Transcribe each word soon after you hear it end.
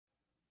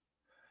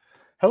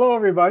Hello,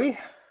 everybody.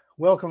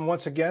 Welcome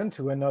once again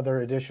to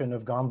another edition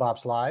of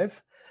Gombops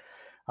Live.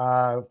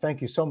 Thank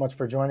you so much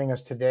for joining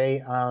us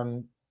today.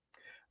 I'm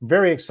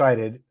very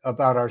excited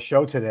about our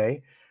show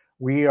today.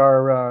 We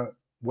are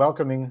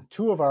welcoming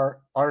two of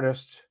our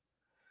artists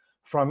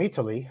from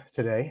Italy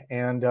today,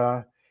 and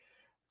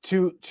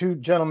two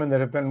gentlemen that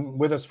have been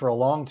with us for a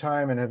long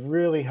time and have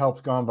really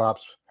helped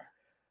Gombops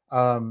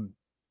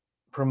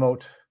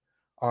promote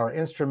our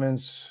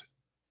instruments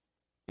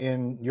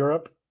in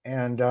Europe.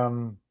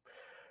 And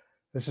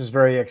this is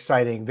very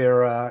exciting.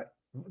 They're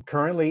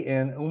currently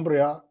in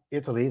Umbria,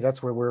 Italy.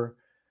 That's where we're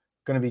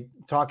going to be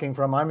talking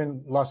from. I'm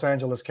in Los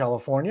Angeles,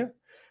 California,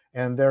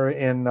 and they're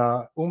in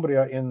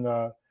Umbria in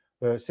the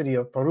city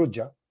of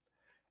Perugia.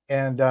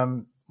 And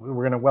we're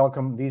going to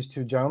welcome these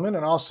two gentlemen,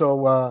 and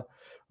also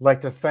like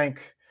to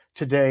thank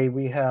today.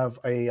 We have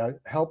a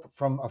help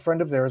from a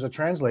friend of theirs, a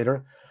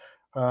translator.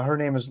 Her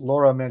name is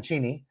Laura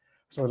Mancini.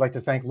 So I'd like to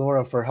thank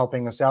Laura for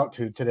helping us out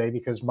today,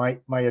 because my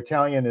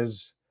Italian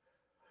is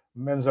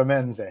menza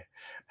menze,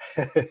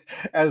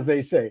 as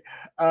they say.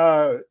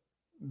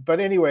 But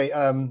anyway,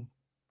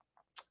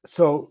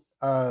 so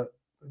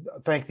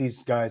thank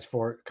these guys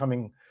for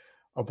coming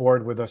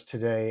aboard with us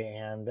today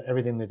and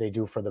everything that they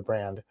do for the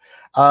brand.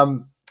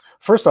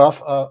 First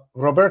off,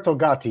 Roberto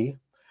Gatti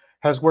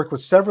has worked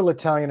with several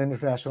Italian and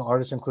international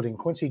artists, including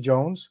Quincy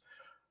Jones,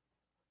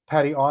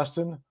 Patty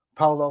Austin,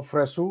 Paolo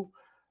Fresu,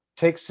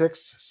 Take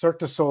Six, Cirque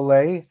du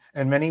Soleil,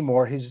 and many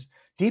more. His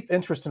deep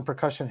interest in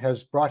percussion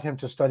has brought him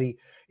to study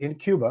in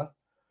Cuba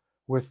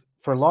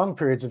for long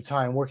periods of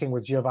time, working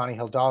with Giovanni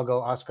Hidalgo,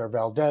 Oscar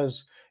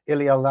Valdez,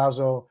 Ilia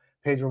Lazo,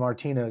 Pedro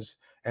Martinez,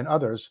 and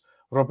others.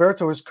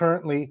 Roberto is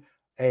currently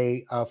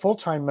a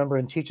full-time member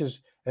and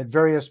teaches at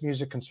various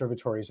music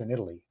conservatories in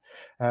Italy.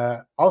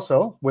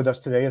 Also with us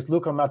today is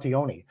Luca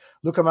Mattioni.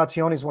 Luca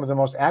Mattioni is one of the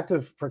most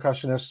active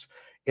percussionists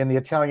in the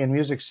Italian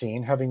music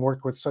scene, having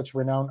worked with such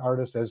renowned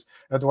artists as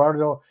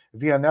Eduardo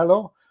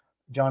Vianello,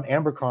 John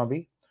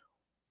Abercrombie,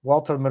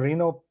 Walter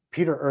Marino,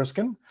 Peter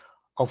Erskine,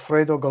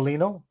 Alfredo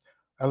Golino,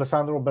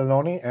 Alessandro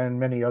Belloni, and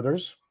many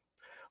others.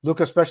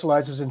 Luca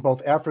specializes in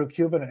both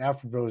Afro-Cuban and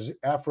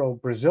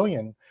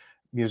Afro-Brazilian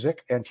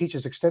music and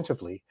teaches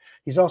extensively.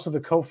 He's also the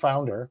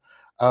co-founder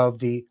of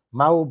the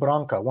Mau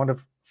Branca, one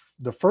of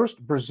the first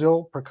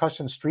Brazil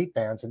percussion street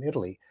bands in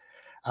Italy.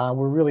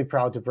 We're really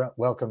proud to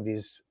welcome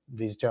these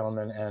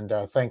gentlemen and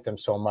thank them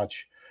so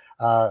much.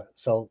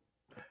 So,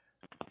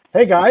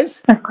 hey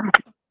guys.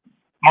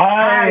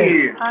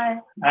 Hi. Hi.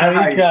 Hi,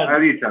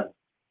 Richard.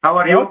 How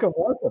are you? Welcome.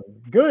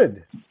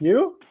 Good.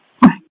 You?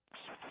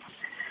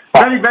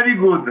 Very, very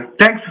good.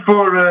 Thanks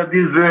for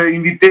this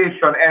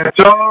invitation. And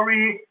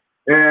sorry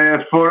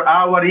for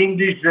our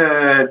English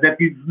that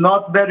is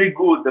not very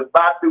good,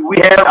 but we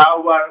have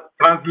our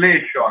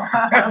translation.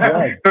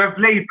 Right.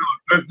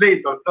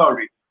 Translator,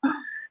 sorry.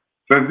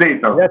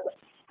 Translator. Yes,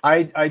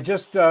 I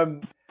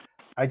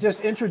just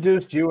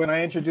introduced you, and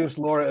I introduced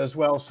Laura as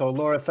well. So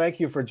Laura, thank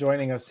you for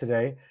joining us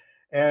today.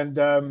 And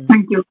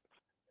Thank you.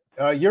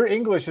 Your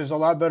English is a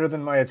lot better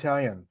than my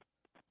Italian.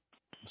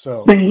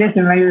 So un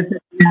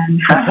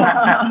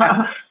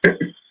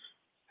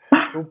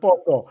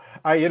poco.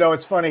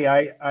 It's funny.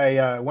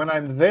 I when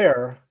I'm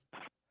there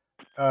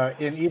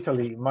in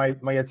Italy, my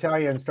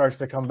Italian starts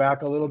to come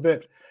back a little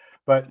bit.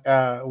 But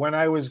when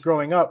I was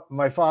growing up,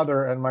 my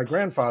father and my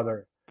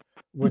grandfather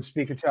would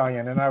speak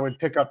Italian, and I would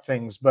pick up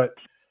things. But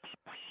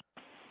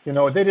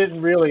they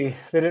didn't really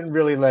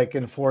like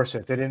enforce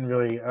it. They didn't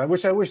really. I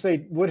wish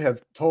they would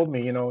have told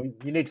me. You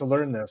need to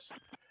learn this.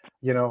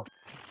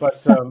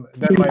 But then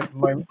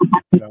my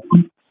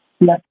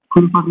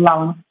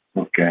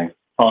Okay.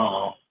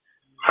 Oh.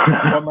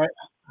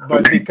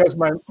 but because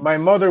my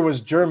mother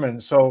was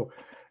German,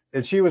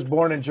 and she was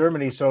born in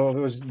Germany, so it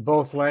was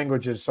both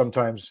languages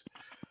sometimes.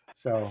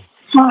 So.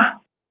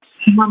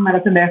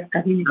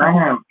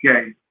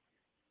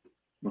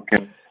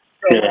 Okay.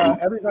 So,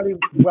 everybody,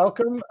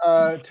 welcome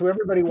to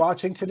everybody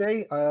watching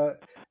today.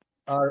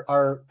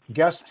 Our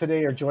guests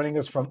today are joining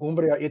us from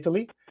Umbria,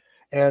 Italy,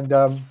 and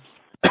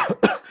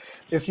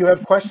if you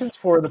have questions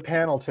for the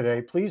panel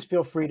today, please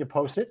feel free to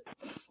post it,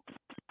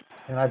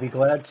 and I'd be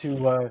glad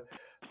to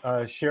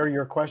share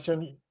your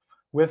question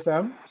with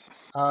them.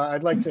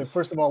 I'd like to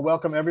first of all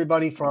welcome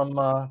everybody from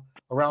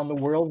around the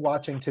world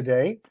watching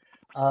today,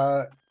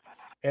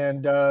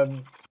 and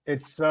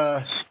it's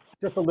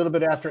just a little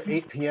bit after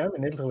 8 p.m.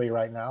 in Italy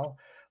right now,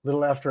 a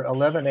little after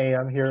 11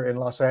 a.m. here in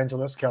Los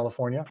Angeles,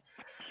 California.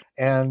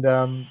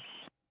 And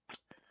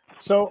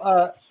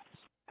so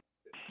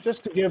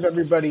just to give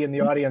everybody in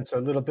the audience a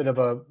little bit of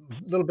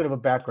a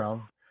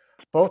background,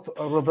 both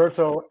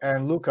Roberto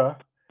and Luca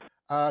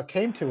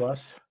came to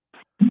us.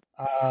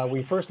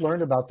 We first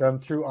learned about them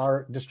through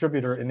our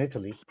distributor in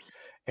Italy,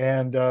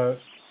 and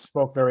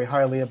spoke very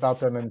highly about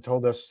them and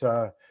told us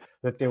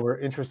that they were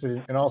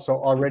interested in also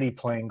already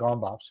playing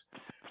gombops.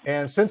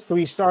 And since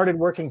we started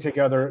working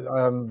together,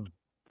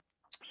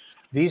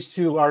 these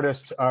two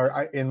artists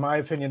are, in my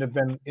opinion, have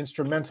been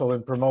instrumental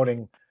in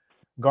promoting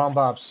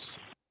gombops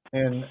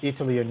in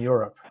Italy and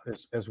Europe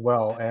as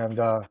well. And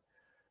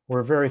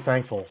we're very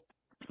thankful.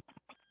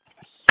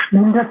 Mi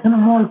ringraziano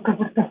molto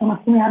perché sono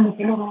alcuni anni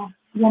che loro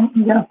mi hanno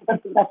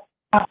scoperto da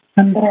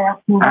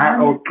Andrea.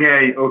 Ok.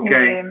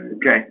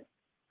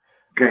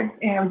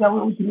 E già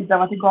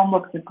utilizzavate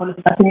Gombox e poi lo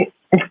state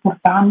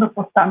esportando,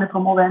 portando e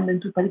promuovendo in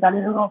tutta l'Italia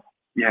e l'Europa.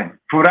 Yeah,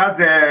 for us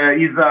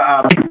is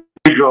a big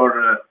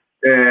pleasure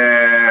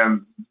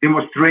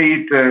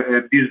demonstrate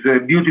these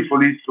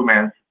beautiful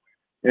instruments.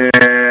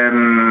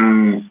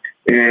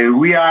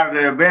 We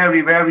are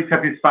very, very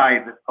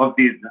satisfied of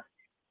this.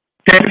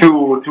 Thank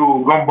you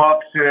to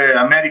Gombox,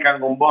 American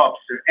Gombox,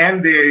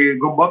 and the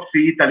Gombox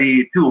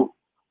Italy too.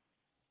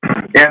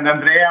 And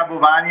Andrea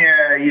Bovani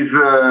is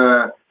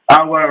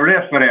our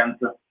reference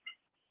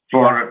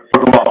for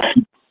Gombox.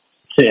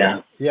 Sì.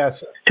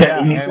 Yes. Cioè,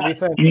 And we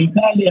thank in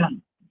Italia,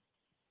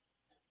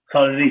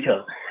 sorry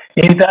Richard,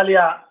 in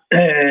Italia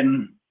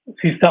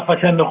si sta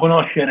facendo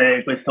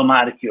conoscere questo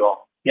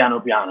marchio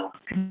piano piano.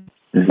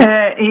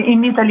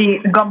 In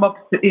Italy,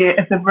 Gombox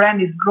as a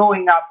brand is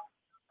growing up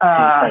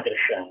Sta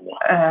crescendo.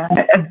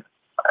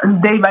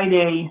 day by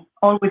day,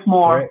 always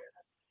more. Great.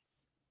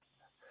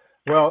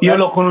 Well, Io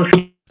l'ho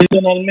conosciuto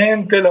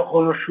personalmente, l'ho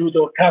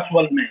conosciuto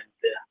casualmente.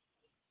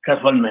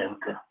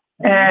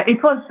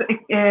 It was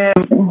a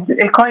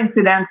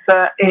coincidence.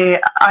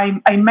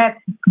 I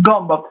met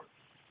Gombox.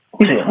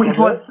 It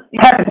was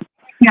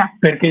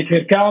Perché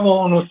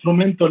cercavo uno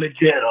strumento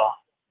leggero,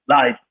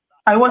 light.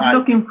 I was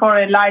looking for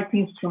a light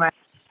instrument.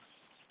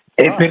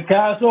 E per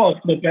caso ho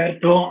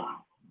scoperto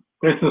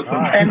questo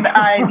strumento. And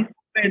I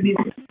discovered this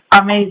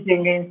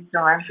amazing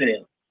instrument.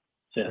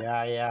 Sì.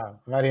 Yeah,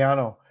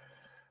 Mariano.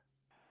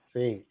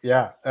 See,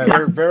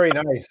 they're very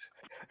nice,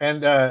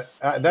 and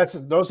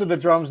those are the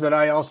drums that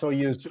I also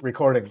use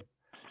recording.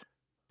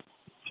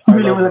 I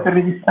love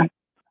those.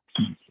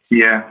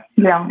 Yeah.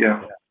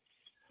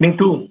 Me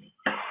too.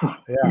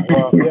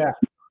 Yeah,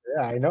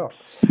 I know.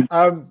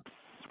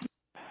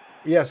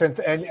 Yes, and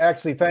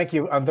actually, thank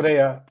you,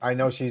 Andrea. I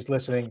know she's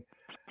listening,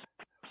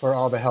 for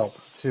all the help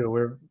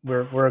too.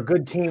 We're a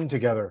good team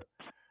together.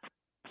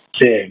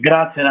 Sì,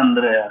 grazie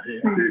Andrea. Sì.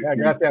 Yeah,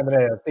 grazie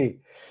Andrea. Sì.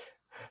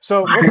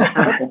 So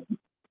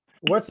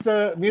what's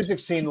the music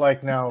scene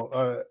like now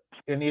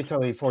in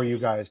Italy for you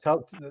guys?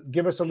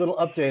 Give us a little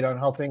update on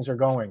how things are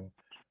going.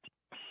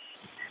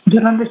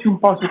 Aggiornandoci un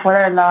po' su qual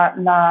è la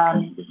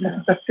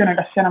situazione,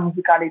 la scena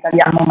musicale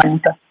italiana al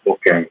momento.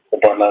 Ok, puoi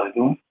parlare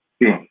tu?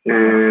 Sì.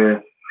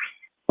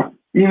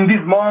 In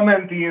this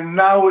moment,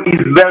 now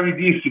it's very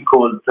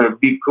difficult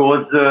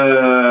because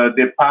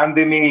the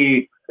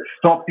pandemic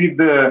stopped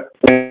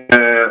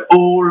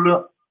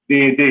all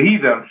the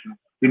events,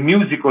 the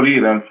musical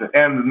events,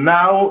 and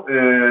now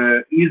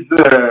is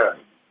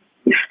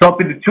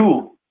stopped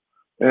too.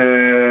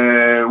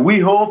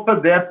 We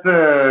hope that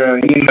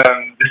in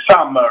the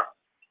summer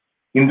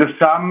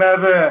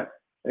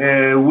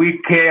we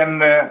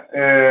can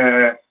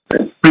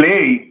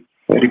play,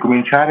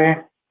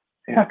 ricominciare.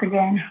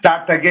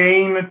 Start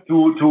again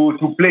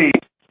to play,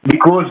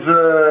 because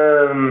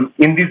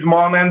in this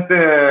moment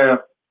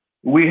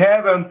we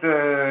haven't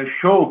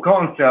show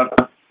concert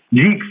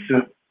gigs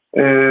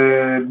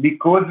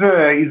because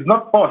it's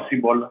not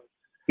possible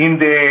in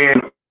the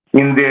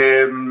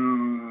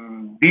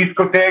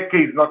discotheque.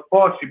 Is not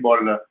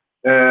possible.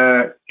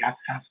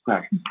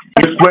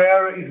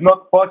 Square is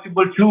not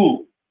possible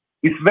too.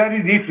 It's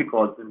very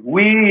difficult.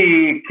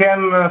 We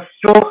can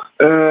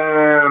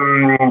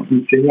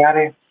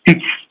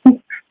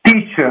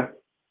teach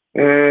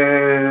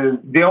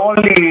the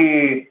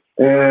only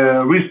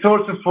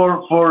resources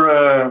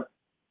for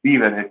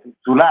even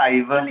to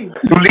live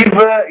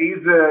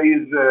is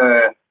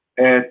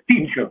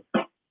teacher.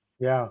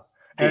 Yeah,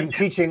 and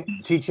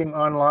teaching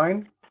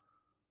online.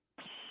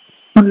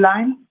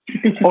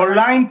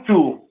 Online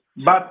too,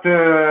 but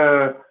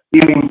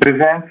in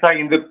presenza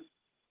in the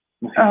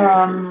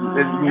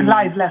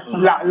live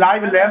lesson.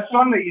 Live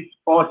lesson is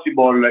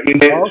possible in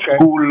the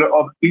school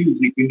of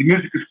music, in the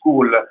music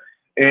school,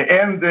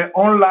 and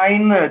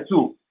online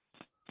too.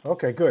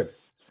 Okay, good.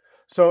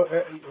 So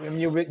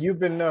you've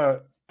been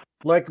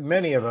like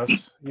many of us,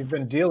 you've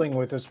been dealing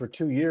with this for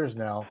 2 years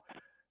now.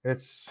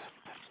 It's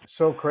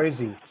so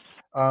crazy.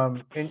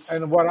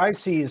 And what I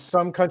see is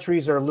some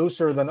countries are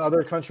looser than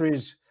other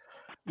countries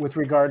with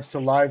regards to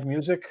live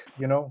music,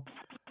 you know.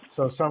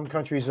 So some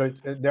countries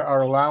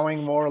are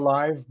allowing more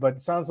live, but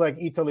it sounds like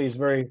Italy is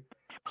very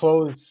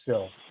closed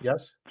still.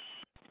 Yes?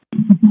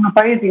 Sono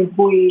paesi in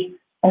cui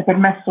è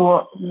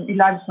permesso, i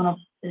live sono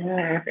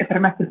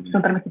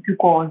permesse più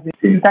cose.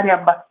 L'Italia è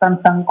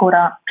abbastanza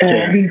ancora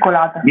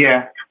vincolata.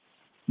 Yeah,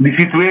 the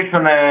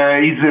situation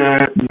is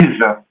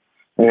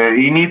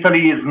in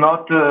Italy is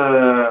not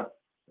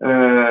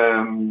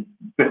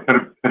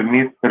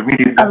permitted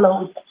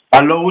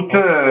allowed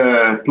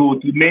to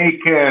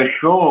make a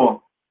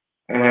show.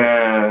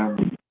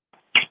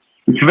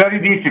 It's very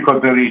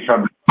difficult,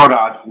 Richard, for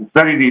us. It's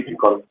very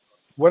difficult.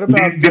 What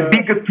about the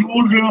big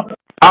tours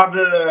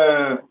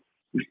are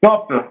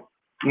stopped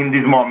in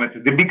this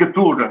moment? The big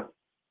tour.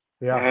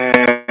 Yeah.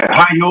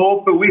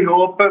 We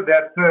hope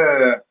that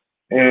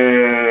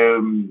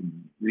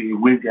we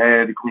will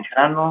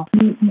ricominceranno?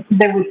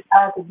 They will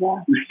start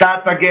again. We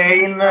start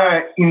again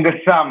in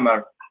the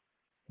summer.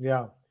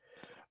 Yeah.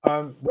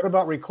 What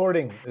about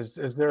recording?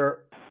 Is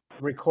there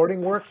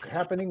recording work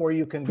happening where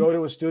you can go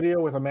to a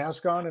studio with a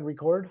mask on and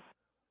record?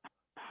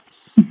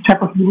 C'è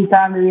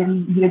possibilità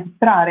di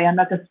registrare,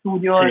 andate a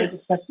studio, Sì.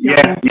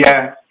 registrazione.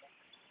 Yeah.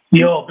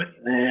 Io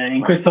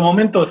in questo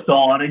momento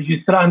sto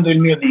registrando il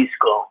mio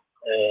disco,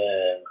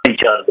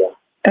 Richard.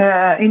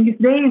 In these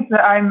days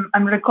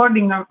I'm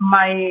recording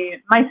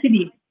my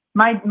CD,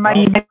 my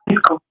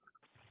disco.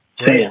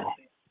 Sì.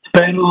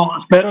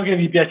 Spero che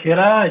vi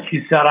piacerà,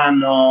 ci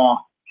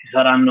saranno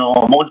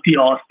molti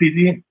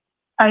ospiti.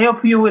 I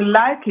hope you will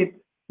like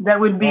it. There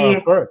will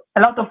be a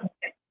lot of.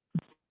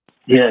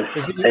 Yes.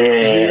 Is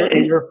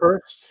it your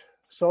first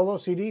solo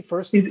CD?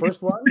 First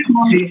one?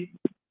 Sì.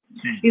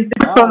 It's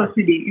the solo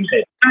CD. It's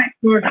my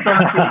first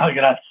solo CD.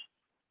 Grazie.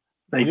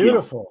 Thank you.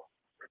 Beautiful.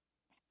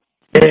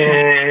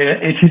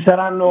 E ci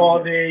saranno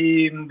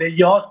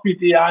degli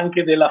ospiti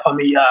anche della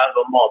famiglia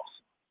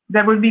Gombops.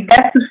 There will be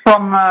guests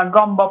from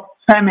Gombop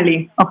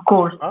family, of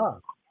course. Ah,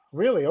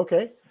 really?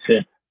 Okay.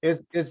 Sì.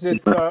 Is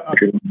it a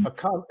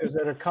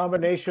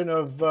combination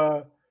of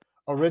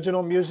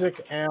original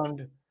music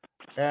and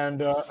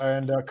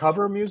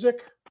cover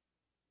music?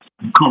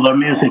 Cover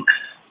music.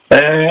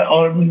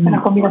 Una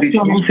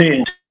combinazione.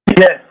 Sì.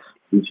 Yes.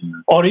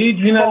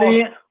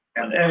 Originally,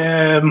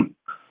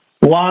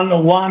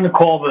 one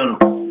cover,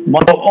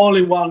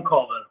 only one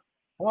cover.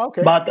 Oh,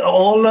 okay. But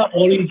all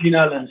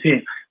original.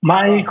 Sì.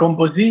 My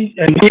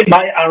composition,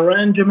 my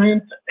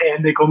arrangement,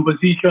 and the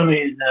composition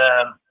is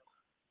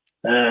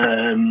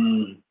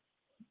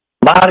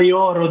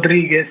Mario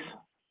Rodriguez,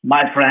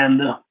 my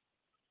friend.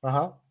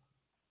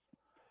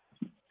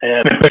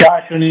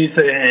 Percussionist,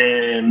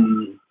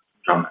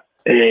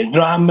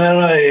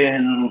 drummer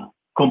and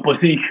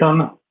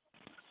composition.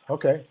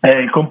 Okay.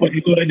 Il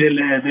compositore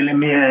delle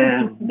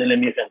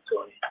mie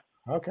canzoni.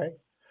 Okay.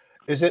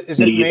 Is it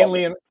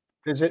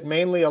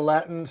mainly a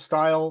Latin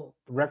style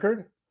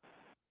record?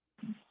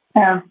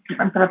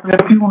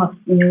 Più uno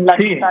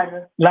Sì,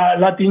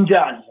 Latin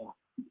jazz.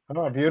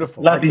 Oh,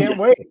 beautiful! Latin I can't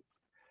wait.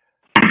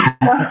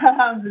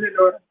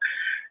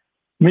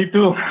 Me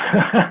too.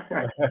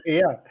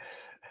 Yeah,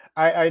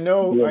 I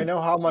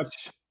know how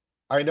much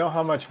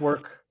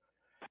work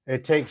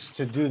it takes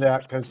to do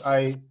that, because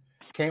I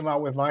came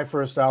out with my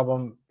first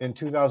album in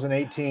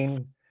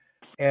 2018,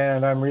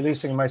 and I'm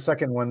releasing my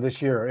second one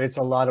this year. It's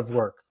a lot of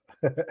work.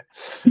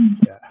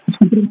 Yeah.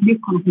 Il primo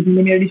disco nel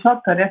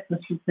 2018, adesso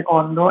c'è il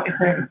secondo, e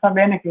sa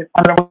bene che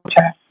la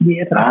voce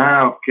dietro.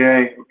 Ah,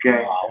 ok.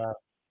 Wow.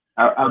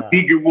 A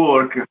big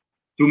work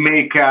to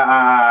make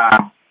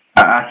a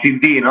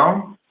CD,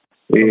 no?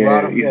 A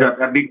lot of work.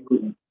 A big.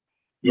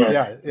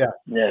 Yeah.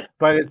 Yes.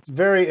 But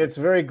it's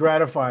very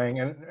gratifying,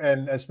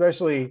 and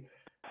especially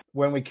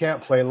when we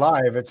can't play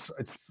live, it's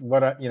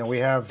what we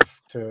have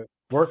to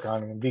work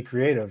on and be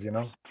creative, you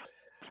know.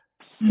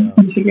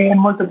 Dice che è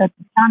molto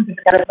gratificante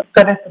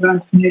perché adesso per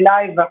un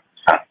live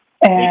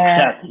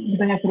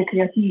bisogna essere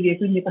creativi, e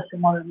quindi questo è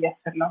un modo di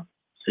esserlo.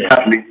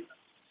 Exactly.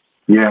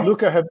 Yeah.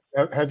 Luca,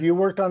 have you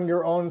worked on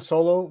your own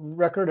solo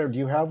record, or do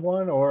you have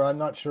one? Or I'm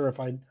not sure if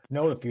I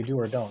know if you do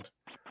or don't.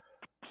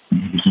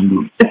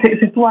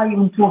 Se tu hai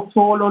un tuo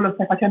solo, lo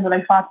stai facendo,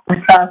 l'hai fatto,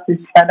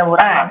 stai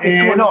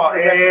lavorando.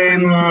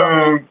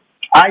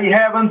 I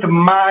haven't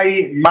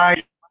my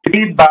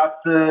CD,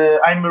 but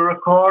I'm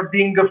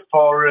recording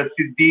for a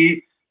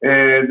CD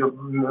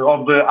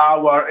of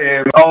our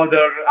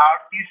other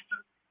artists.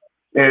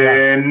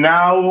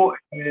 Now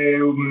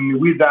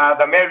with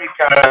an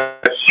American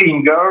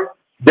singer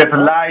that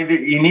live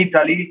in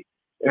Italy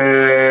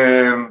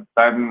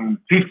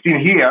 15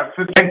 years,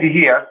 20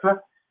 years,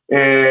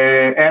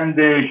 and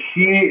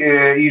she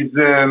is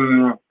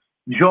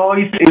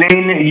Joyce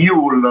Elaine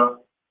Yule.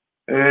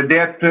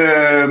 That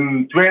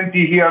 20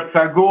 years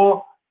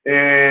ago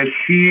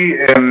she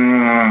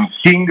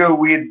sang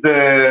with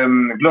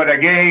Gloria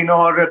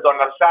Gaynor,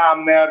 Donna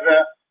Summer.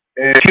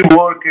 She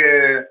worked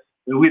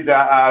with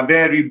a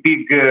very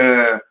big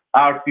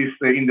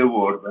artist in the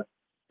world,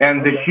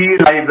 and she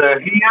live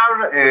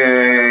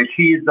here.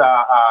 She's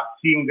a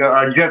singer,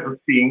 a jazz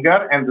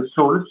singer and a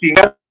soul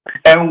singer,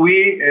 and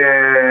we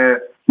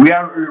are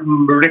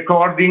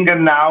recording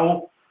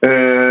now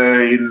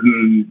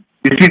the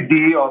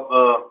CD of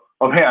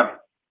her.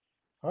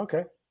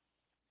 Okay.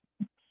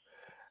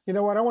 You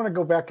know what? I want to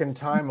go back in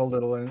time a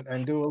little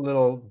and do a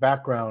little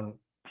background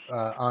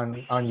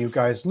on you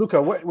guys. Luca,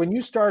 when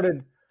you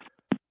started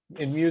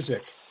in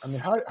music, I mean,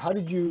 how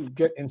did you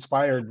get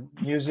inspired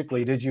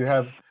musically? Did you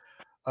have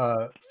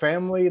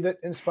family that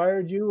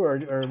inspired you, or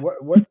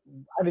what?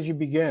 How did you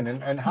begin,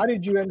 and how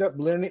did you end up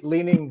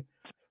leaning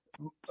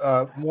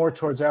more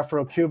towards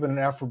Afro-Cuban and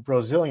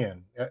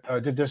Afro-Brazilian?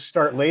 Did this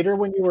start later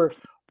when you were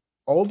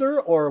older,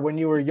 or when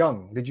you were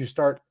young? Did you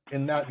start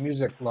in that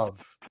music love?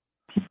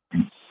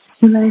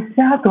 Quando hai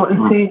iniziato e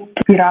sei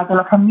ispirato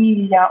alla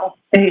famiglia o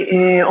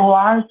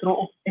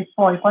altro, e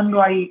poi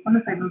quando sei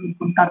venuto in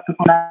contatto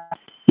con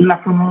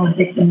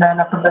l'Afro-Music,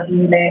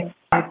 l'Afro-Brasile,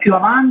 più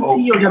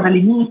avanti o già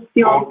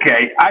dall'inizio?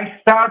 Okay, I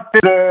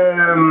started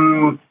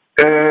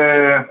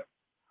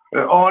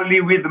only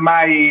with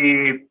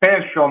my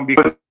passion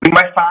because in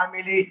my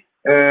family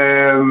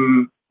there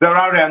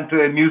aren't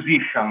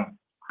musicians,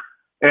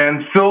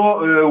 and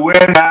so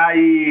when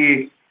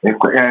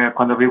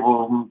quando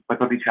avevo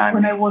 14 anni,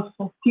 When I was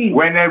 14.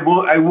 when I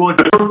was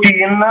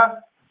 14,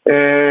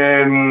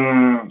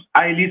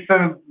 I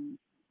listened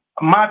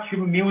much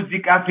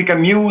music, African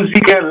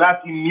music,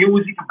 Latin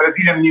music,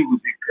 Brazilian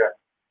music,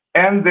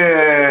 and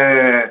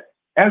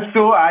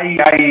so I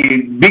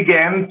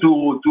began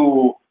to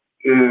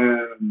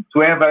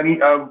have an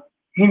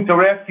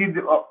interested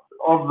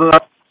of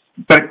the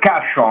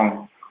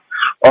percussion,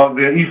 of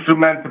the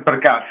instrument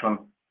percussion,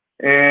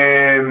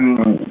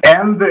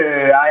 and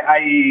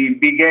I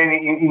began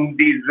in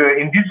this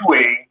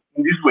way.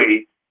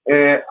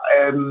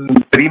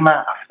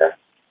 Prima, after.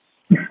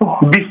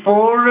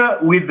 Before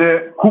with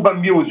the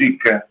Cuban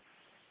music,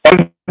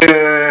 and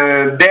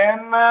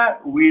then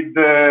with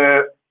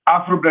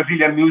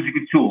Afro-Brazilian music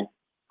too.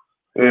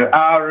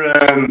 Are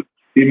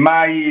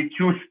my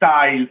two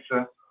styles,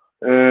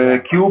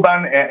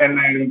 Cuban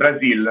and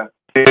Brazil,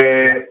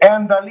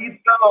 and a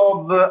little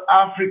of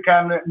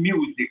African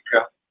music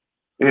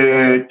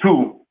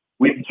too,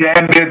 with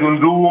djembe,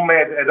 dundum,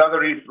 and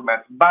other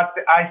instruments. But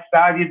I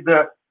studied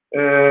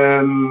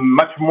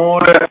much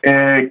more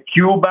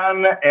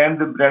Cuban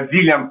and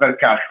Brazilian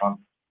percussion.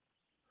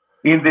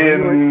 In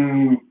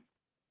the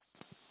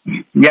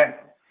yeah.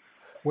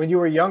 When you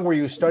were young, were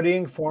you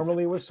studying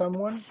formally with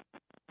someone?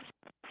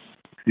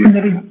 Quando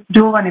eri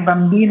giovane,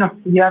 bambino,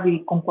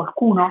 studiavi con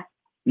qualcuno?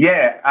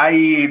 Yeah,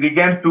 I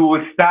began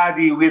to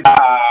study with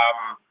a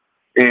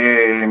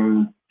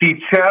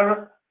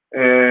teacher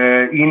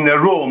in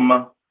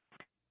Rome.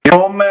 In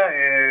Rome,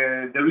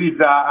 there is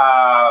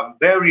a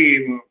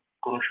very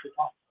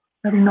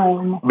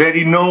known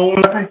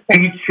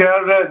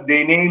teacher.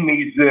 The name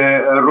is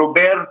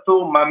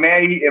Roberto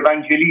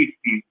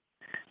Evangelisti,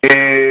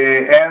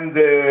 and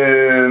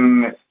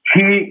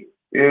he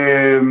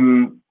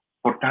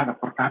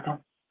portato.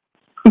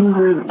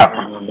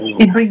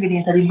 He bring it in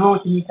Italy,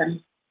 brought in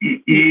Italy.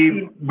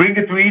 He bring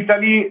it to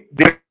Italy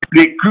the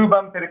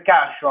Cuban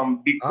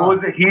percussion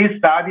because he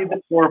studied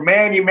for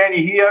many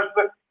years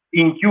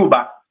in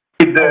Cuba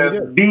with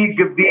big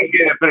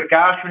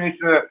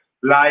percussionists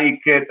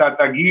like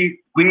Tata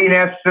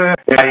Guinness,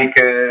 like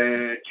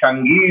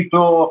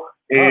Changuito,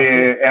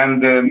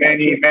 and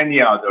many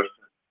others.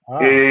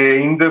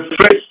 In the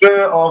first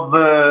of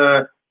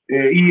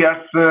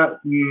years,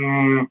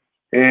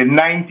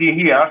 90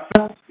 years,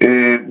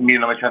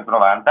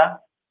 1990.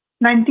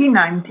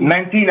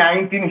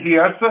 1919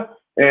 years,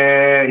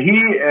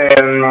 he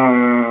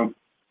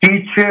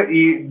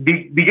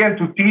began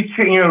to teach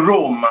in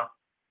Rome,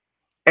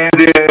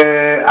 and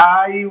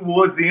I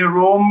was in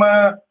Rome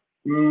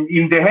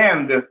in the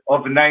end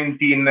of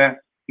 19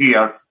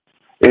 years.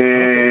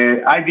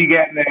 I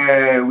began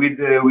with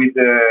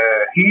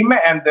him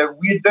and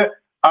with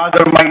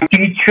my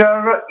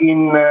teacher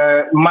in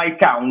my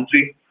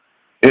country.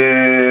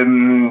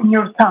 In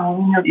your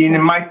town.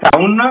 In my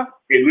town,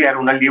 e lui era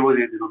un allievo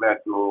di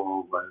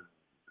Roberto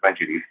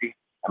Evangelisti.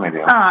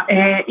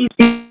 His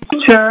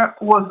teacher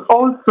was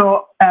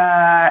also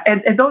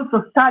had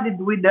also studied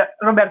with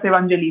Roberto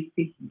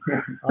Evangelisti.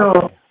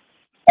 So,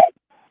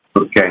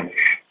 okay.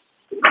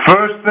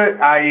 First,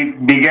 I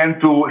began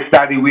to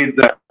study with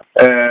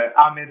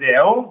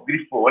Amedeo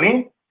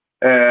Grifoni,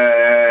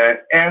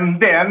 and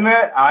then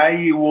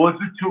I was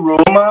to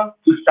Rome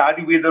to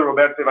study with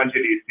Roberto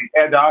Evangelisti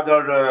and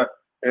other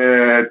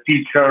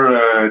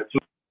teacher too.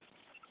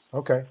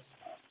 Okay.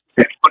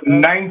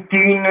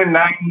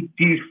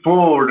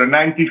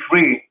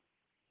 1993.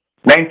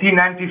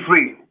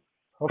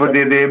 Okay. For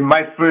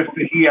my first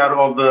year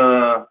of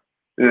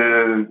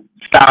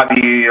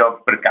study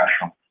of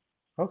percussion.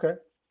 Okay.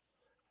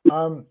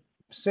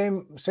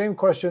 Same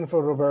question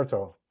for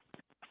Roberto.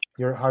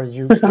 How did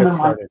you get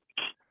started?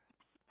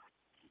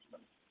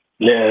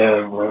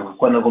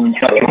 Quando ho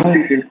cominciato?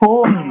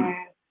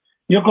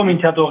 Io ho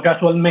cominciato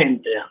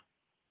casualmente.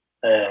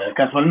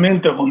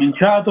 Casualmente ho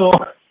cominciato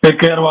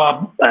perché ero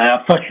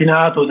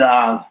affascinato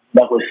da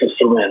questo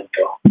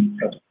strumento.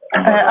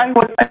 I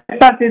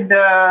started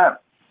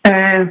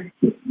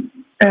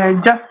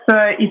just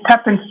it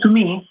happened to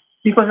me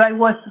because I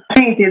was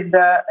fascinated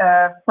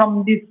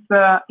from this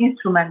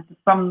instrument,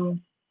 from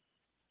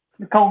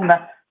the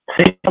conga.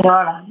 Sì.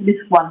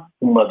 This one.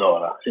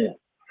 Tumbadora, sì.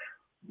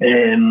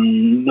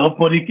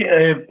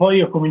 Dopodiché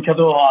poi ho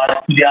cominciato a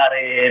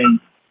studiare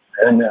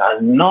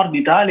al nord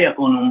Italia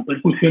con un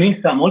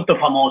percussionista molto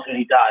famoso in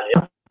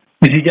Italia,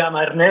 che si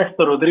chiama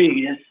Ernesto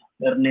Rodriguez,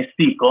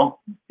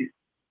 Ernestico.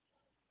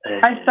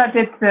 I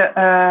started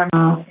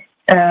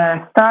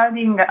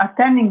attending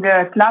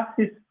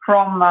classes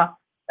from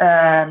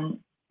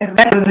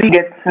Ernesto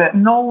Rodriguez,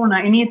 known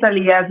in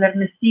Italy as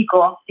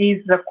Ernestico.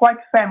 Is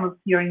quite famous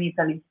here in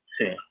Italy.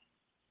 Sì.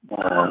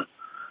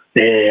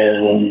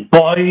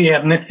 Poi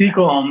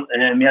Ernestico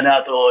mi ha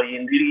dato gli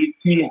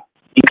indirizzi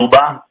in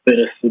Cuba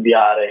per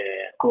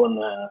studiare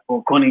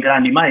con i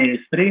grandi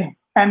maestri.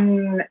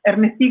 And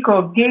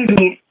Ernestico gave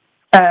me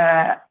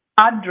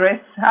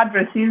addresses,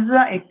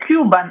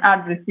 Cuban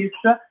addresses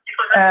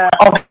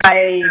of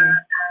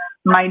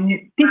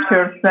my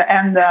teachers,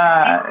 and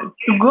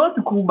to go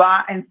to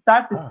Cuba and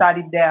start to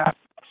study there.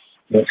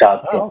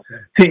 Esatto. Oh,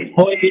 okay. Sì,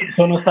 poi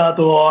sono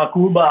stato a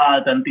Cuba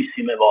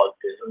tantissime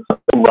volte, sono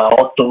stato a Cuba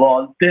 8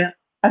 volte.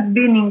 I've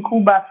been in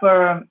Cuba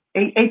for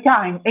eight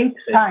times.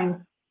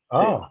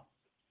 Oh,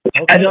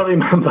 I okay. don't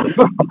remember.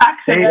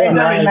 Actually, I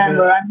don't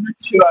remember, I'm not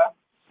sure.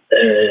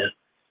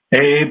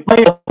 E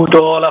poi ho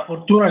avuto la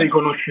fortuna di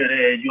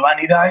conoscere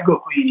Giovanni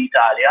Hidalgo qui in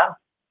Italia.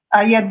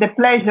 I had the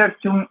pleasure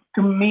to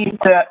meet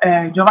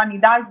Giovanni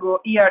Hidalgo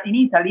here in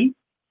Italy.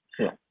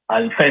 Sì,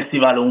 al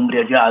Festival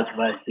Umbria Jazz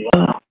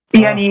Festival.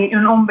 Here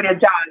in Umbria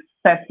Jazz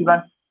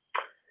Festival.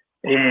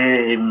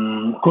 E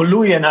con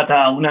lui è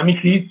nata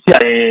un'amicizia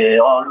e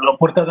l'ho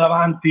portata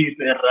avanti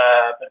per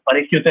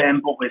parecchio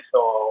tempo questa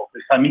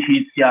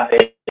amicizia,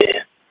 e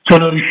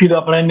sono riuscito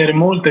a prendere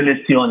molte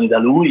lezioni da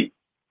lui.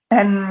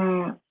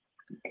 And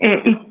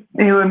we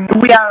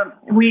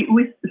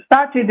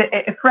started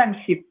a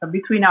friendship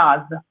between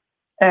us.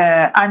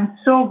 I'm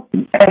so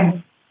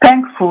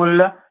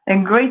thankful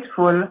and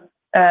grateful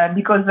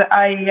because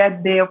I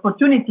had the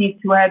opportunity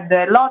to have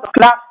a lot of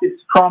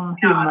classes from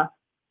him,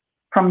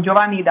 from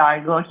Giovanni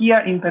Hidalgo,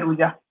 here in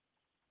Perugia.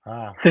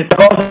 Ah. Stessa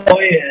cosa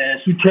poi è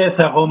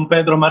successa con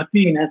Pedrito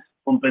Martinez.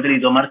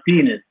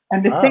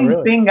 And the same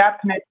really? thing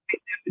happened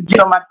with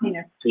Giro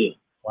Martinez. Sì.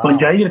 Wow. Con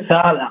Jair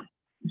Sala.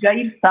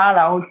 Jair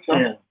Sala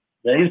also.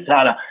 Jair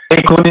Sala.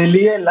 E con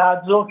Elie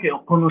Lazo, che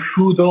ho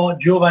conosciuto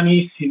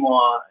giovanissimo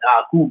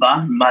a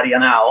Cuba,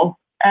 Marianao.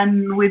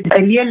 And with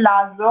Elie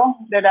Lazo,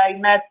 that I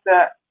met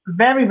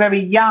very,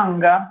 very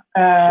young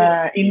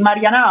in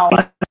Marianao.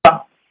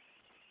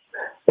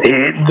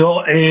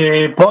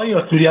 E poi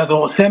ho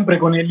studiato sempre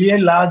con Elie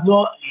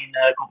Lazo in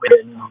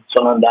Copenaghen.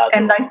 Sono andato.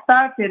 And I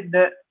started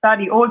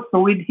study also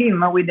with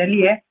him, with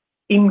Elie,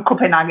 in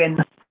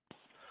Copenhagen.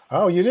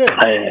 Oh, you did?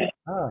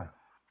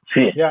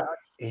 Sì. Yeah.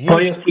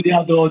 Poi ho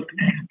studiato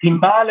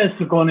timbales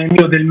con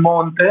Emilio Del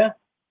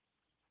Monte,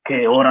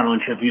 che ora non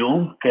c'è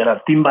più, che era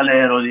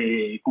timbalero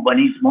di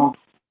cubanismo.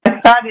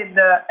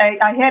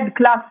 I had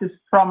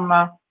classes from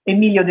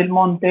Emilio Del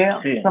Monte,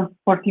 sì.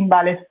 for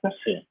timbales.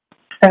 Sì.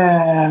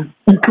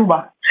 In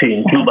Cuba. Sì,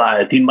 in Cuba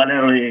è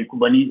timbalero di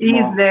cubanismo.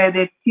 Is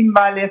the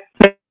timbales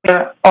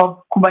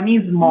of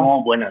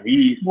cubanismo.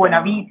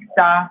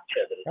 Buenavista,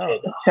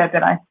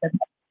 eccetera.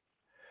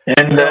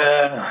 And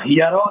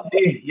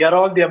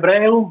Jaroldi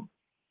Abreu,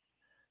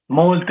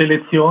 molte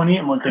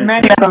lezioni.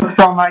 Many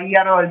from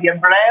Jaroldi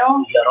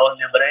Abreu.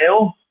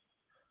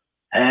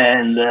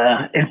 And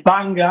il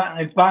Panga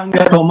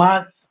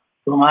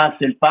Tomás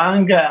El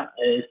Panga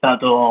è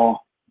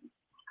stato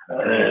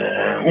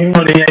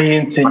uno dei miei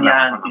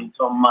insegnanti,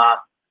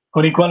 insomma,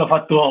 con il quale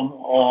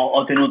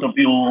ho tenuto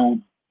più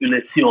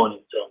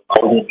lezioni, insomma,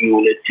 ho avuto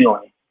più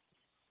lezioni.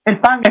 Il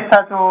Panga è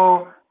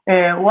stato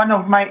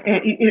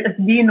it's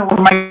been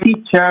my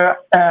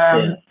teacher,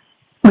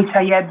 which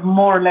I had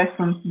more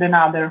lessons than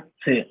others.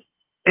 Sì.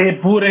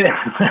 Eppure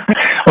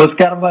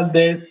Oscar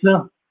Valdés.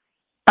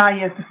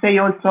 Yes, say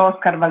also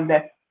Oscar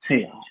Valdés.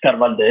 Sì, Oscar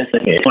Valdés, che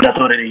è il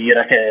fondatore di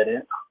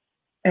Irakere.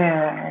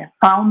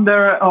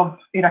 Founder of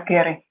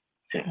Irakere.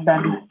 Sì.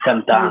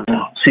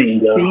 Cantante,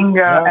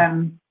 singer.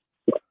 And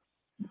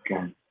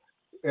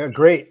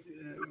great.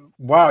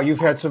 Wow, you've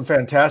had some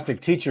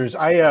fantastic teachers.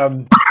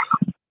 I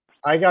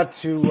got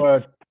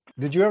to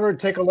did you ever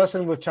take a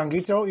lesson with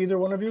Changuito, either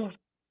one of you?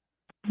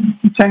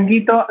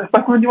 Changuito,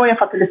 qualcuno di voi ha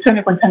fatto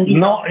lezioni con Changuito?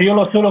 No, io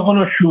l'ho solo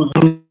conosciuto,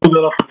 non ho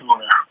avuto la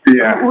fortuna.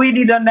 Yeah. We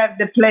didn't have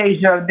the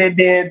pleasure.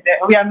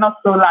 We are not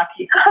so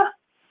lucky.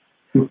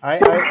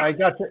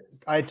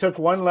 I took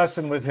one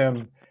lesson with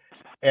him,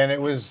 and it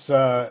was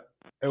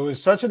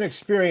such an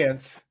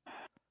experience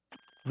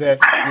that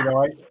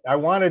I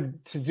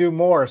wanted to do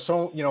more.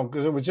 So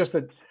because it was just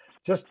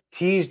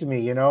teased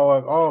me,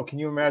 oh, can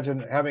you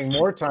imagine having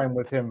more time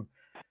with him?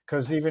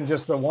 Because even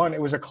just the one,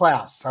 it was a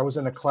class. I was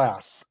in a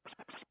class,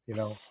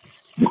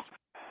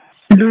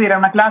 Lui era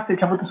una classe,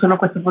 ci ha avuto solo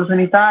questa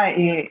opportunità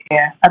e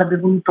avrebbe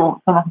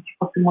voluto che ci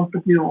fosse molte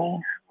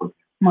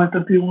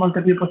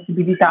più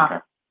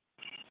possibilità.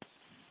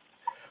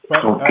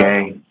 But,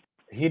 okay.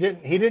 He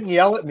didn't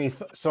yell at me,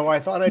 so I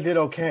thought I did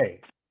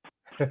okay.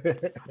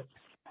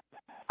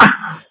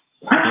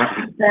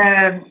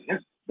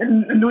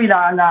 Lui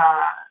l'ha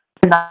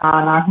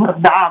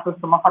guardato,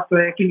 insomma, ha fatto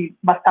che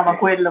bastava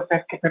quello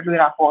perché per lui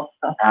era a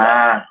posto.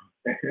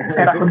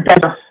 Era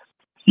contento.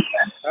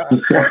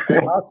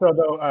 Also,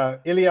 though,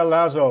 Elie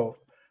Lazo,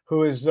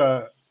 who is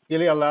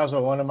Elie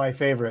Lazo, one of my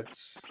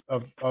favorites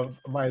of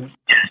my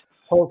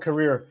whole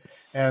career,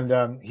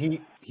 and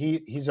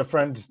he's a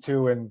friend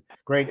too, and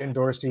great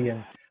endorsee.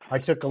 And I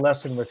took a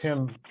lesson with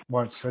him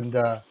once, and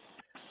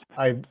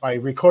I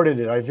recorded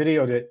it, I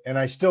videoed it, and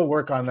I still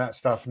work on that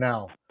stuff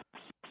now.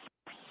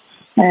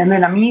 Lui è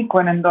un amico,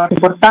 è un endorse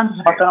importante,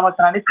 ho fatto una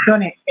volta una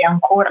lezione e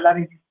ancora la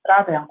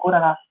registrato e ancora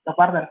la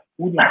guarda la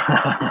studia.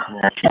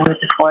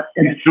 È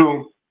forte. It's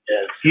true.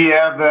 Yes. He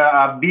has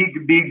a big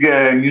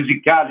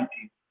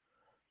musicality,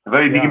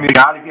 very big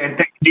musicality, and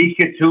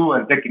technique too.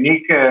 And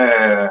technique,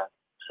 I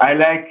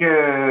like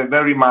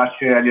very much.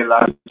 Yes,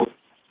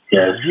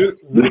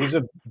 he's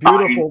a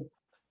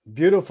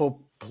beautiful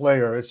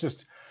player. It's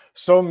just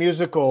so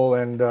musical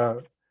and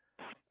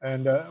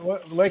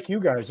like you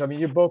guys. I mean,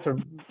 you both are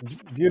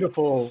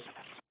beautiful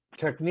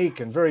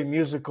technique and very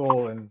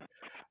musical, and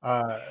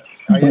I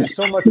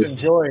so much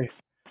enjoy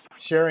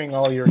sharing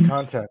all your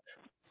content.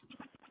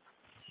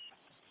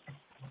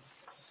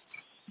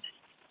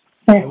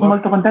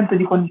 Molto contento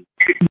di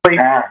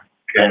condividere.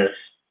 Yes.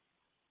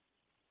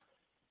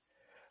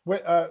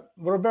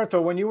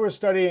 Roberto, when you were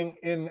studying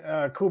in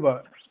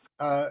Cuba,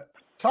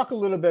 talk a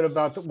little bit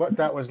about what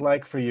that was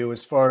like for you.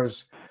 As far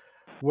as,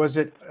 was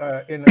it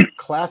in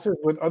classes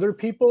with other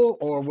people,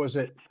 or was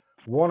it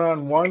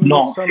one-on-one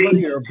with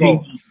somebody, or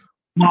both?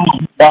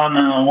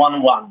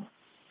 One-on-one,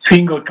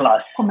 single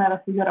class. Com'era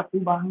studiare a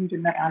Cuba in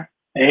generale?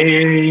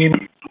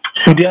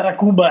 Studiare a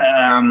Cuba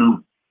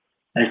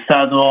è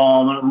stata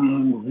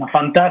una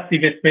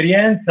fantastica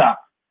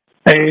esperienza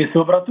e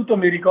soprattutto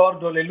mi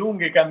ricordo le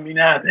lunghe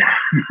camminate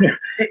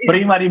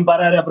prima di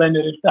imparare a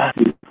prendere il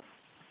taxi.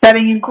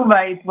 Studying in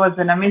Cuba, it was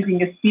an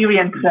amazing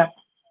experience,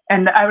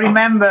 and I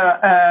remember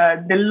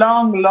the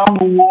long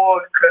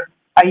walk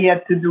I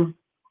had to do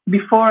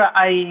before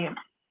I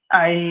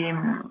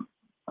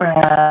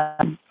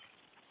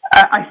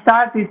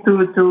started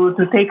to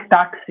take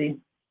taxi.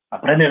 A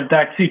prendere il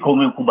taxi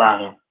come un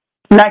cubano.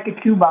 Like a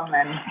Cuban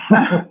man,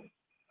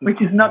 which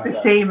is not the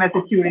same as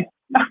a tourist.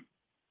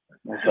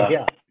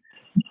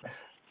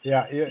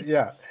 Yeah.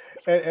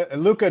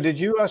 Luca, did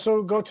you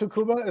also go to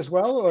Cuba as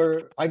well?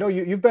 Or I know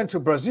you've been to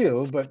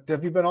Brazil, but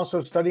have you been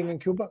also studying in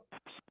Cuba?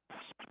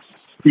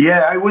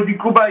 Yeah, I was in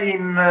Cuba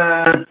in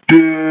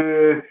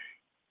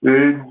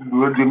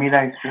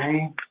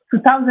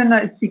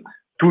 2006.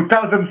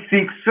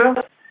 2006,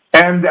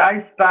 and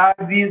I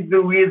studied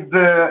with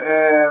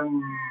the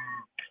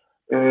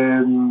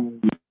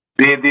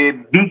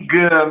big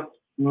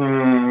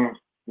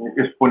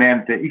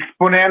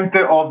exponent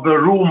of the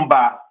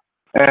rumba,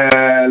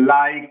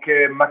 like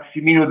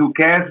Maximino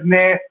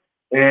Duquesne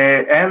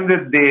and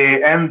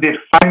the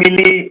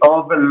family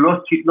of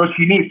Lo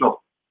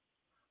Chinito.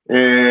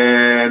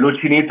 Lo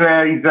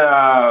Chinito is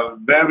a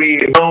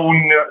very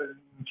known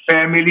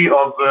family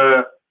of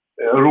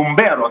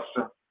rumberos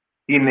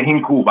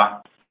in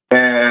Cuba.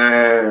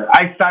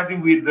 I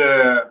studied with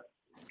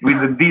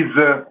this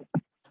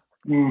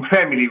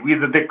family,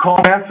 with the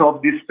comments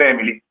of this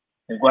family.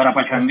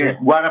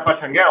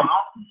 Guarapachangueo, no?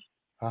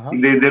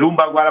 The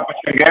rumba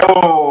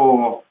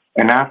Guarapachangueo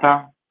è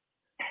nata.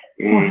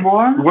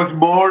 Was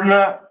born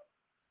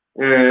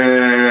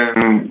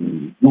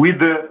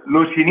with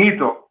Lo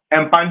Chinito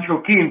and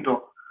Pancho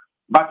Quinto,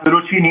 but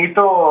Lo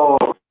Chinito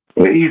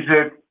is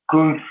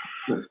considered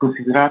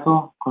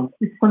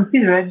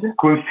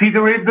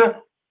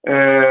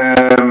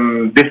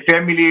the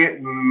family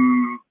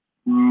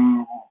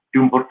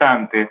più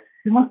importante.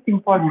 The most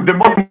important. The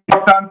most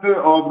important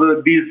of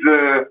this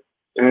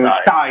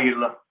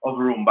style of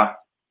rumba.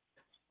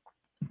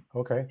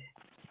 Okay.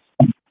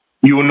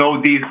 You know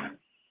this?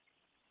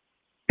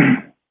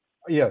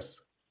 Yes.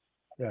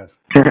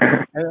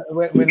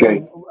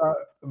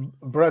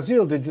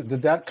 Brazil,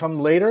 did that come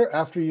later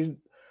after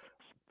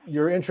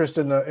your interest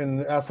in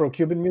the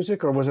Afro-Cuban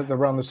music, or was it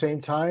around the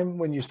same time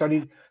when you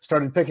started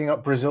picking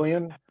up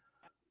Brazilian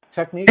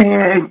technique?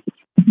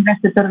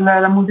 L'interesse per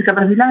la musica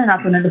brasiliana è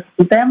nato nello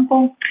stesso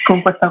tempo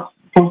con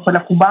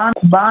quella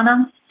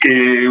cubana.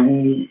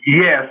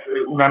 Yes,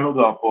 un anno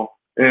dopo.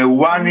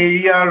 1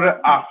 year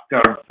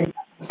after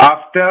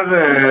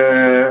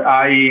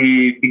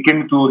I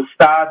began to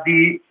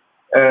study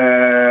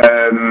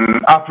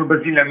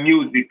Afro-Brazilian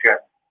music,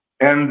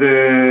 and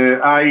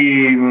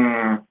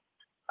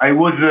I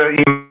was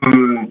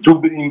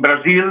in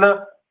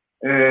Brazil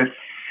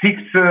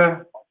 6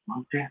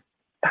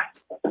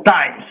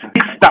 times,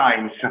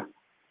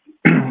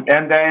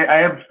 and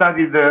I have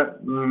studied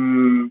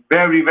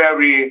very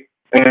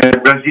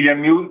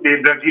Brazilian music,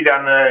 the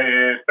Brazilian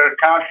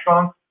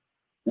percussion,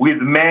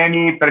 with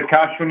many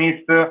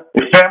percussionists,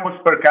 famous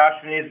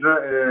percussionists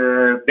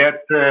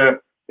that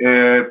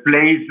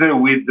plays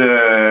with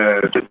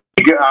the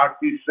big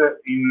artists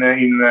in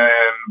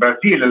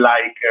Brazil,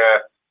 like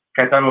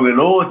Caetano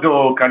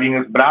Veloso,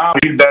 Carlinhos Brown,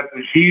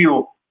 Gilberto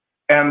Gil,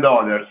 and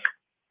others.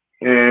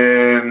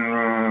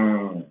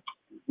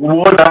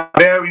 Was a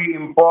very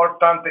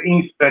important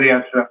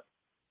experience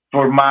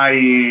for my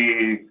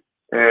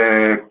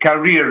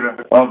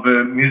career of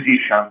a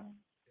musician.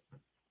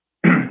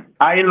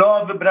 I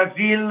love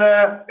Brazil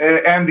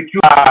and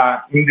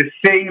Cuba in the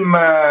same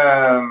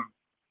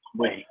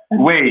way.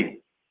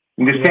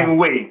 Same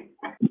way.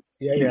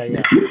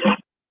 Yeah.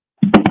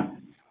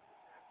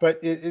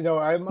 But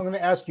I'm going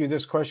to ask you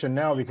this question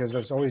now because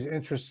this always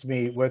interests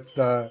me with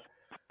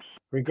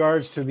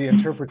regards to the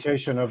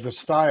interpretation of the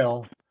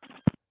style,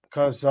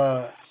 because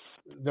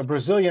the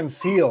Brazilian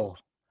feel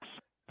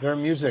their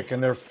music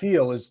and their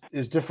feel is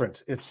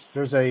different.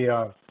 There's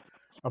a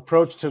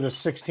approach to the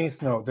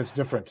 16th note that's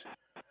different.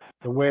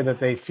 The way that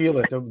they feel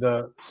it,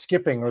 the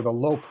skipping or the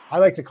lope. I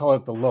like to call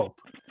it the lope.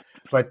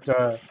 But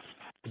do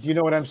you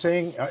know what I'm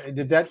saying?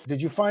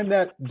 Did you find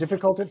that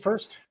difficult at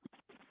first?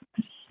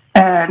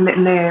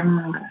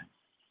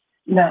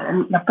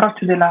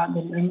 L'approccio del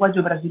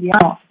linguaggio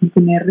brasiliano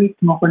nel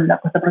ritmo con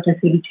questo approccio ai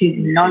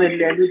sedicesimi, no?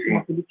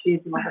 Dell'ultimo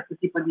sedicesimo, questo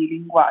tipo di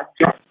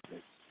linguaggio.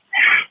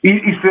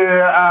 It's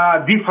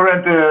a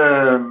different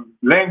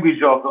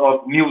language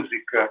of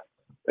music.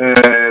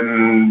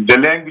 The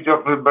language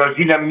of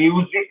Brazilian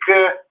music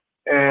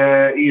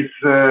is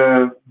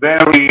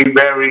very,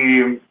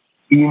 very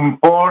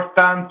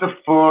important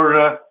for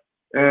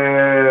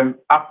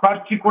a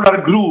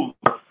particular groove.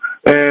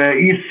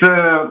 It's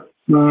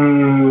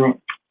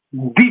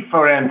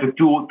different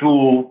to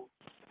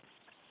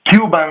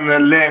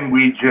Cuban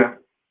language,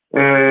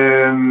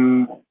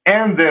 and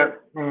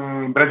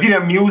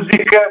Brazilian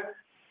music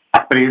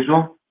ha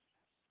preso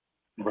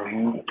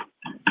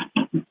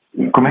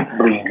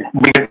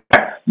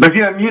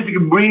Brazilian music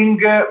bring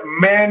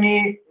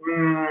many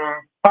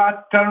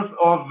patterns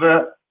of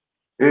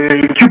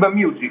Cuban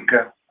music,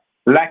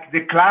 like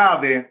the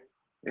clave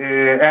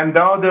and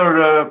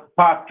other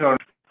patterns,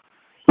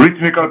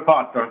 rhythmical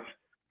patterns.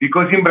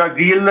 Because in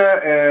Brazil,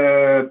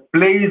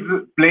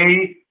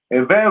 play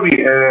a very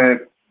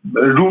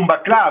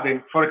rumba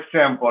clave, for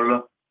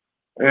example,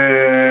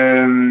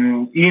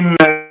 in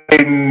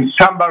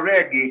samba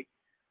reggae,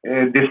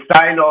 the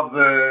style of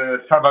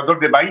Salvador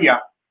de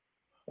Bahia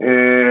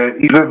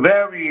is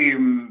very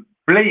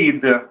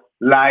played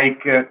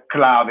like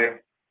clave.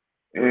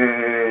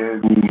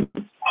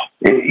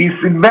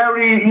 It's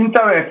very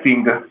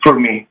interesting for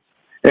me.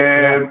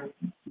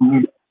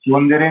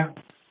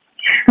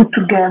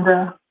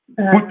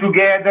 Put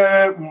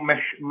together,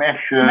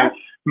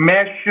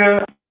 mesh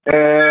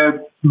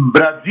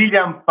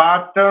Brazilian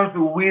patterns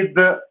with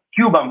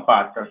Cuban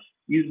patterns.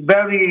 It's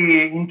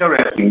very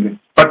interesting,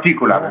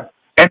 particular.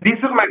 And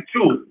instruments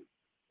too,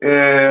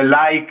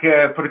 like,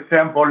 for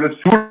example,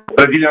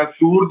 Brazilian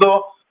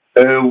surdo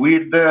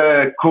with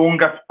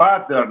congas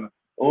pattern,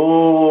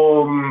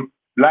 or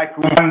like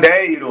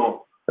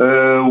pandeiro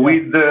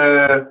with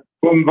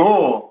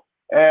congo.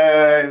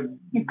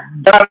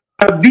 There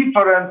are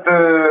different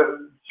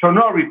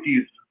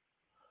sonorities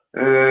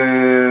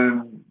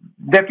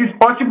that is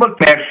possible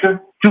to mesh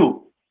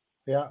too.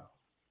 Yeah.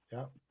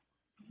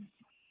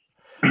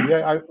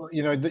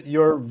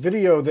 Your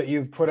video that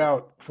you've put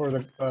out for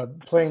the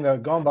playing the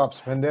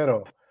gombops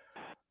pandero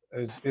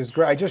is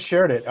great. I just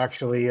shared it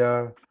actually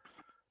a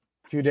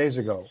few days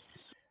ago.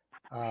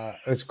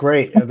 It's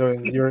great.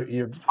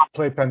 You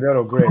play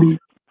pandero great.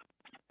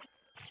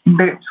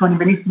 Suoni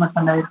benissimo il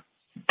pandero.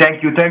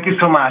 Thank you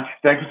so much,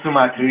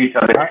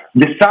 Richard.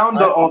 The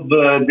sound of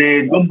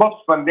the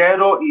gombops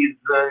pandero is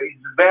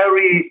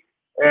very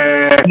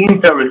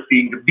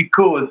interesting,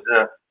 because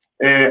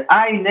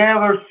I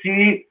never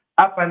see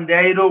a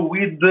pandeiro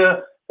with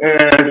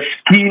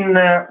skin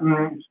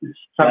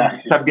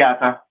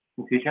sabbiata.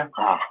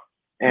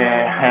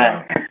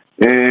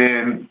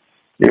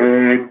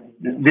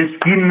 The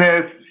skin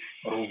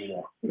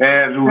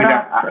ruvida.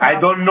 I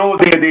don't know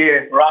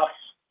the rough.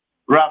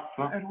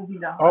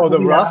 Oh, the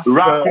rough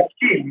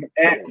skin.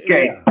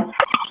 Okay. Yeah.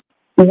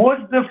 Was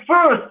the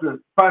first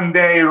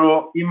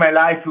pandeiro in my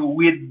life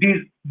with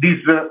this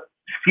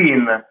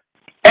skin.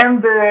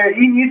 And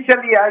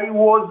initially I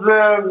was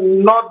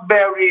not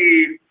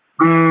very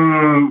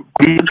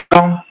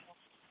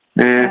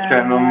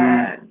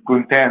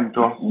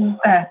contento.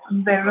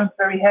 They weren't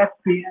very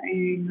happy.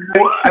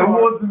 I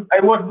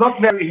was not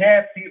very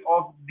happy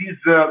of this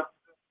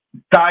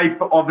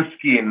type of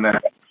skin.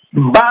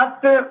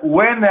 But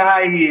when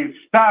I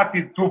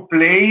started to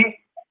play,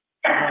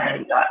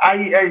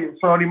 I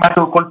sono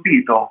rimasto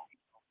colpito.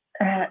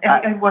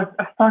 I was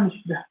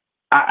astonished.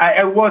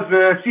 I was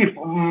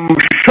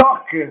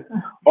shocked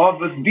of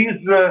this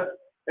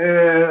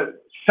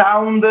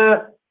sound,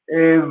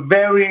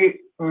 very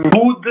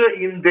good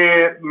in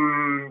the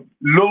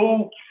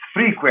low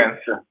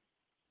frequency.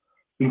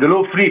 And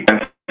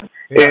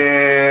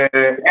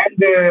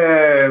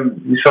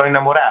mi sono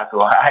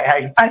innamorato.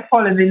 I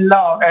fallen in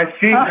love.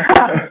 See?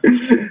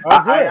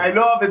 I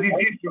love this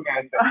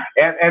instrument,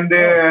 and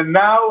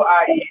now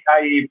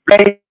I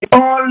play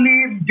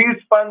only this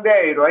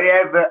pandeiro. I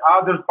have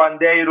other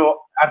pandeiro,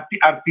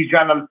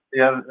 artisanal,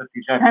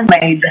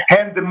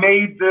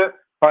 handmade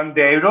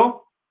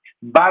pandeiro,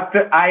 but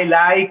I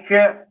like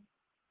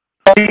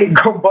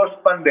gombops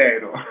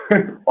pandero.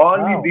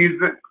 Only this.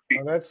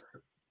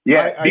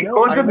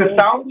 Because the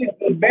sound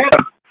is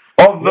better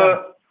of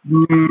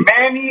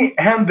many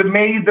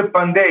handmade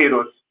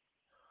pandeiros.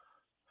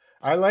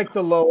 I like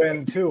the low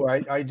end too.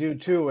 I do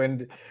too,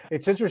 and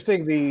it's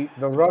interesting. The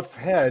rough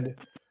head,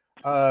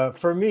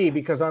 for me,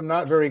 because I'm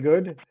not very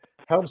good,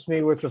 helps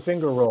me with the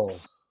finger roll.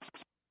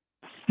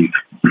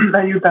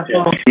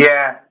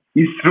 Yeah,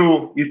 it's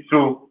true.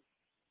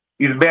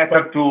 It's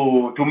better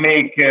to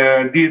make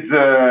this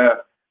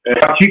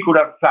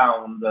particular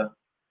sound.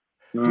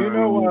 Do you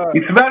know?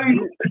 It's very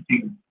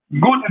interesting.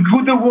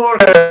 Good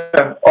work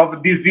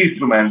of this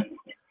instrument.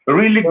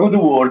 Really good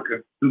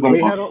work.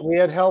 We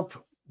had help.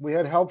 We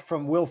had help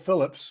from Will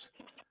Phillips.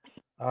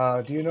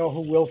 Do you know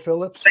who Will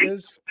Phillips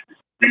is?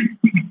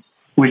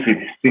 Will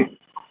Phillips.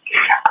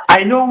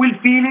 I know Will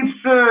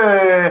Phillips,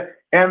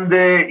 and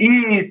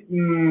he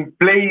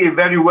play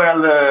very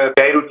well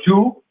Pyro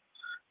too.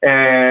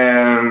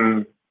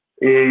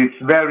 It's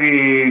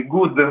very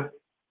good.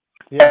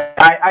 Yeah.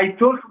 I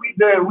talked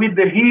with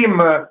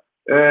him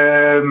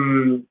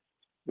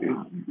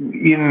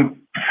in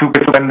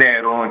Super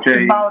Pandero,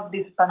 About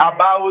this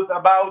pandero.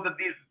 about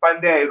this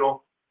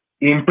Pandero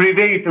in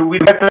private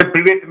with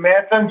private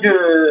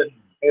messages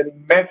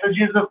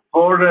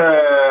for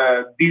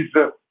this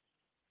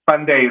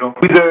Pandero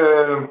with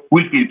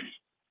Will Phillips.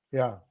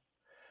 Yeah,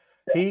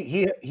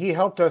 he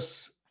helped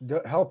us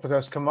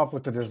come up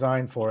with the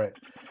design for it,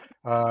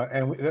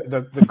 and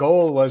the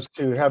goal was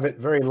to have it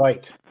very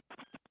light.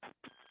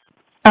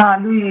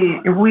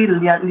 Will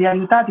li ha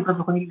aiutati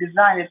proprio con il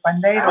design del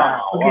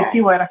pandero.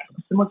 L'obiettivo era che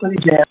fosse molto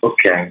leggero.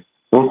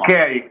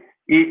 Okay.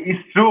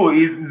 It's true.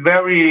 It's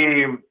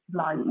very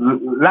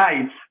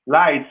light.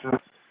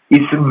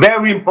 It's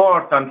very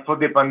important for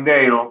the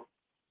pandero.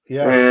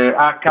 Yes.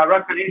 A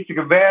characteristic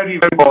very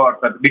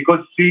important,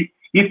 because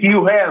if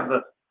you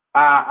have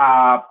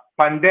a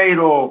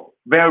pandero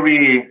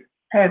very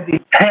heavy,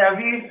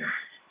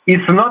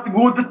 it's not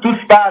good to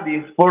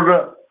study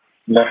for.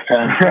 Exactly.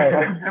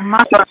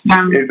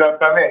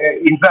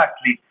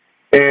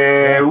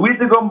 With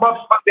the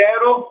Gombob's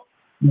Pandero,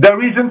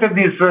 there isn't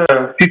this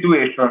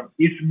situation.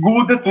 It's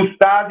good to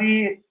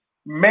study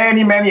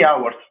many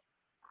hours.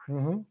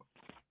 Mm-hmm.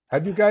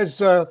 Have you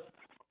guys? I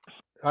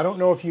don't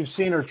know if you've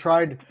seen or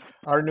tried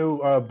our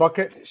new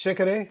bucket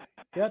shakeré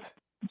yet.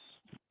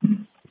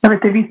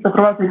 Avete visto,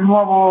 provato il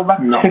nuovo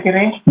bucket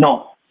shakeré?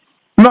 No.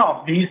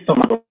 Visto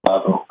ma non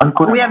provato.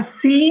 We have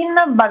seen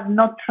but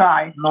not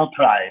tried. Not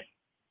tried.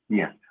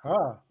 Yeah.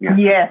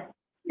 Yes.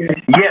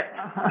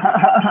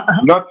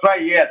 Not try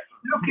yet.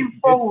 Looking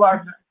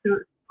forward to.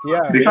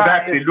 Yeah.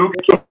 Exactly.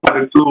 Looking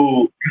forward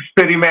to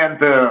experiment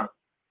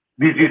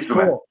this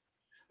instrument. Cool.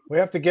 We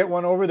have to get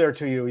one over there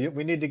to you.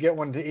 We need to get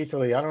one to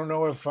Italy. I don't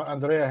know if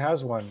Andrea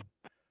has one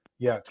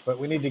yet, but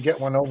we need to get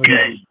one over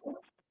there.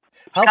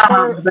 How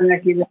far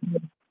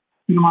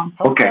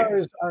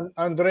is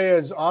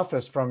Andrea's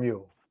office from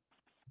you?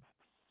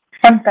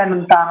 Quanto è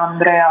lontano,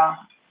 Andrea?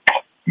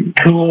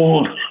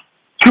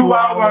 2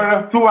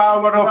 hours of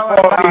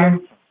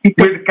 40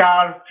 with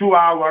car. 2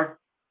 hours.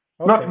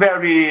 Okay. Not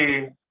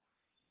very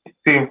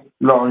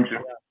long.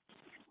 Yeah.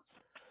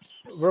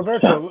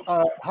 Roberto,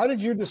 how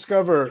did you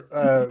discover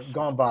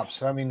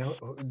gombops? I mean,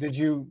 did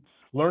you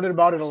learn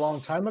about it a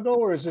long time ago,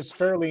 or is this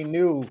fairly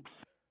new?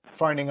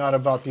 Finding out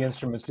about the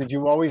instruments. Did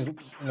you always,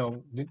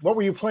 what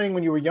were you playing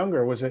when you were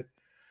younger? Was it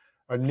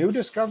a new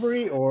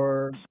discovery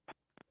or?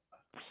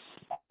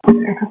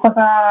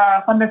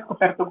 Quando hai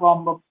scoperto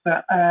Gombox?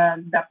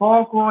 Da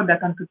poco, da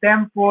tanto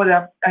tempo,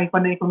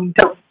 quando hai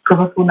cominciato,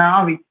 cosa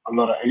suonavi?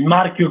 Allora, il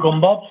marchio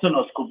Gombox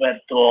l'ho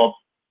scoperto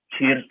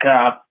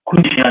circa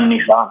 15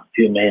 anni fa,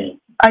 più o meno.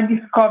 I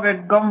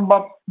discovered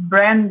Gombox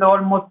brand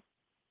almost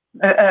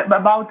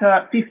about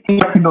 50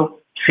 years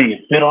ago.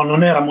 Sì, però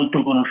non era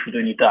molto conosciuto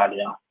in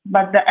Italia.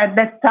 But at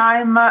that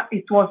time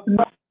it was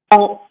not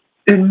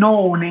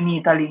known in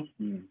Italy.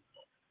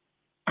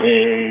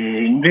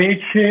 E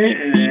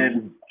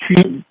invece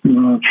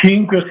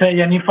 5 o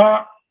 6 anni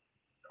fa,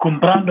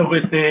 comprando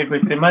queste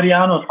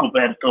Mariano, ho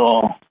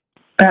scoperto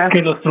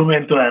che lo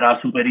strumento era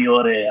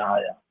superiore a...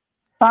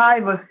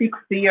 5 or 6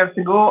 years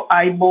ago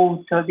I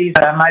bought this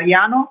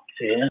Mariano,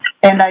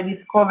 and I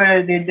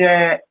discovered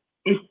that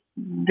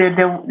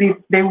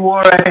they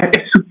were a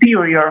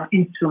superior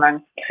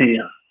instrument. Sì,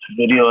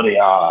 superiore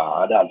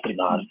ad altri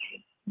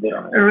marchi.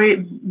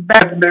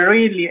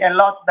 Really a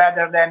lot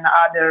better than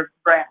other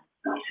brands.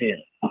 Sì.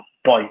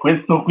 Poi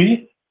questo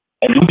qui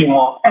è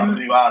l'ultimo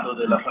arrivato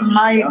della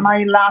famiglia.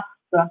 My last,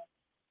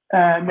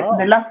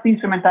 the last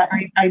instrument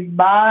I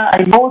bought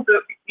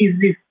is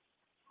this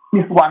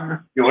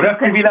one. Ora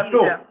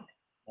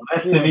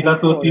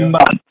tutti in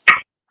basso.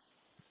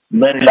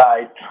 Very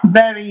light.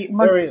 Very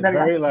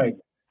light.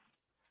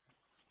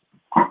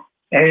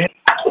 E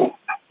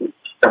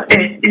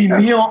il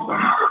mio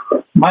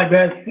my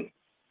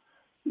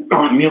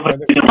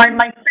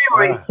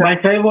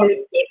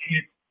favorite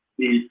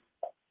is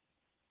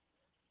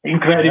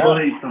incredible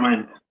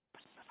instrument.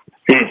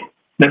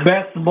 The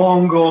best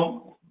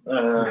bongo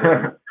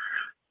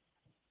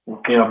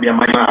che abbia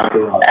mai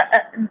fatto.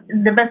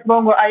 The best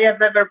bongo I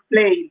have ever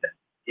played.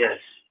 Yes.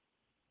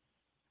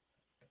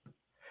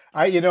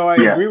 I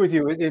agree with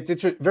you.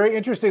 It's very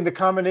interesting, the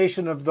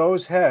combination of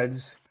those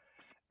heads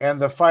and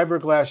the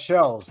fiberglass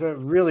shells. They're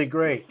really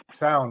great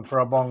sound for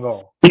a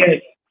bongo.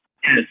 Yes.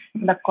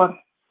 D'accordo.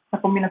 La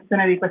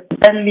combinazione di questi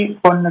pelli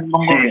con il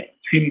bongo.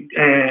 Sì,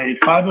 il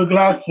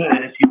fiberglass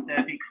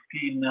synthetic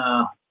skin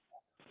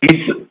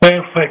is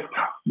perfect.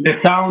 The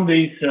sound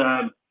is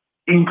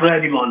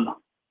incredible.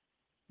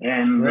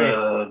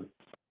 And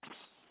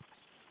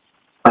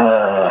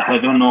I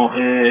don't know,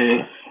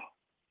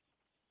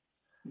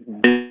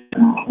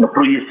 la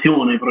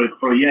proiezione,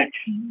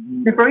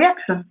 projection. The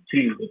projection.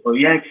 Sì, the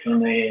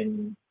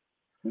projection,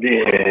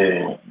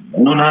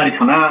 non ha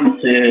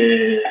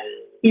risonanze.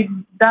 It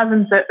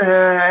doesn't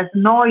have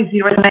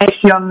noisy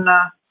resonation.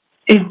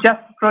 It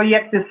just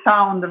projects the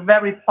sound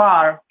very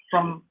far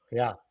from.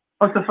 Yeah.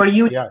 Also for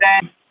you. Yeah.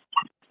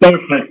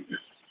 Perfect.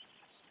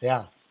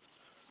 Yeah,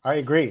 I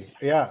agree.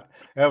 Yeah.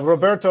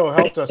 Roberto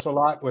helped us a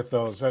lot with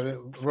those.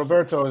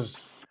 Roberto is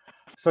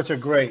such a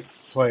great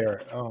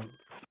player.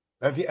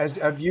 Have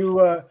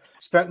you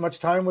spent much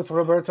time with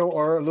Roberto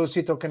or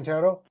Lucito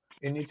Quintero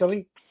in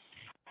Italy?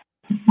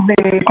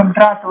 Avete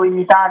incontrato in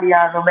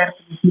Italia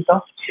Roberto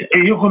Luisito? E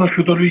io ho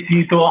conosciuto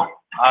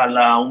Luisito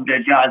alla Umbria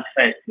Jazz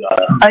Festival.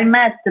 I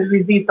met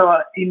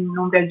Luisito in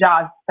Umbria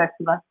Jazz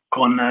Festival.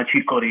 Con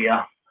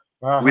Cicoria.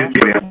 Uh-huh.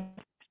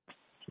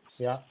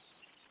 Yeah.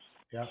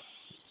 Yeah.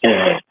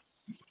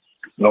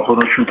 L'ho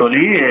conosciuto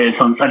lì e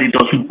sono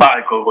salito sul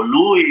palco con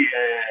lui.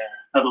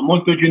 È stato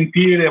molto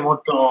gentile,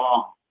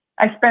 molto.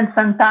 I spent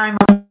some time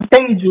on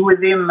stage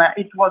with him.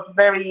 It was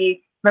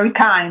very, very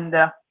kind.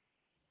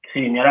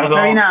 Sì, mi ha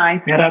very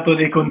nice. dato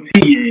dei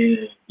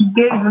consigli. He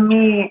gave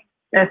me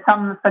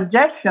some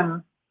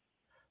suggestions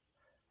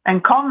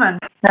and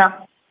comments.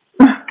 Yeah.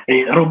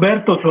 E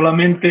Roberto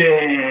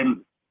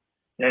solamente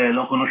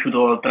l'ho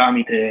conosciuto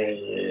tramite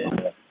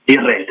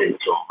in rete,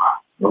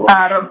 insomma.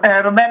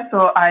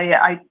 Roberto,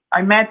 I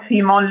met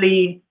him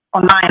only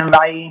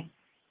online.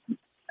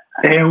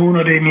 È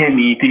uno dei miei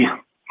miti.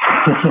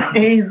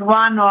 He's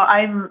one of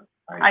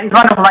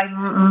my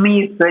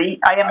myths. I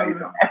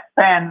am a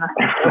fan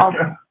of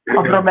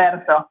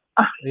Roberto.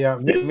 Yeah,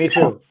 me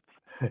too.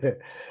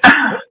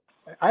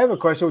 I have a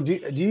question. Do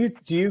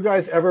you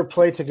guys ever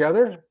play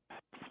together?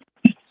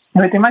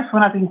 Avete mai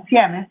suonato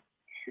insieme?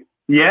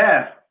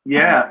 Yeah.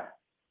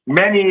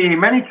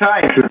 Many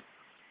times.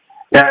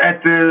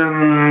 At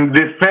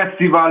the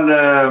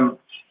festival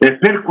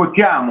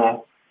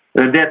Percotiamo,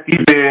 that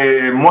is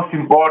the most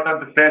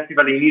important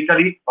festival in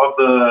Italy of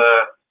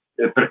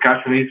the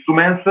percussion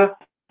instruments.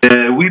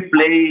 We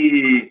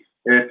play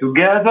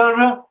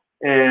together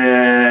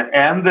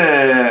and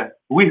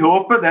we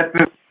hope that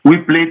we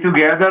play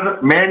together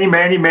many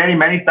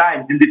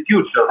times in the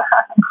future.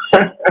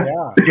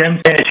 Yeah. Jam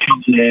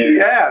sessions,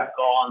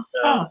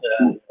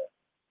 concerts.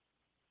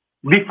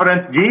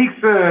 Different gigs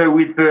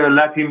with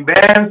Latin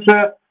bands.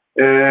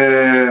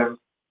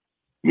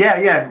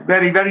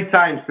 Very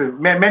times,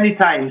 many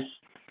times.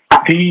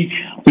 Teach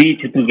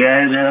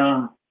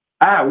together.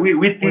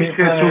 We teach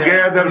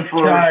together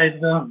for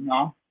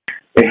no.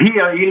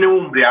 Here in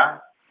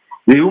Umbria.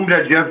 The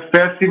Umbria Jazz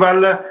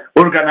Festival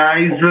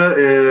organized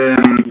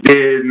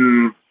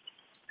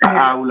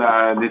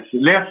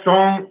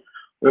lesson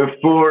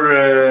for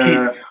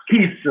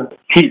kids.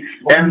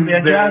 And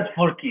jazz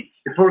for kids.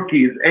 For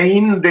kids. And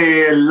in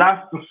the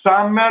last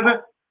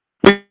summer,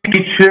 we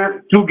teach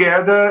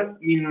together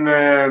in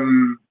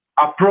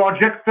a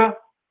project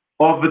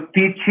of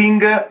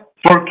teaching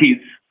for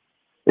kids,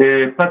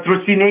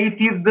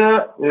 patrocinated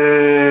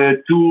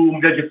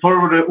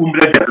for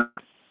Umbria Jazz,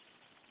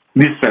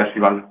 this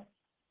festival.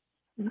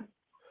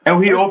 And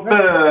we hope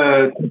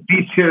to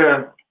teach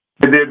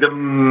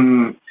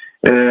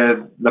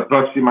la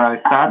prossima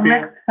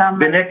estate,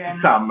 the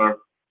next summer.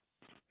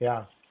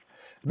 Yeah.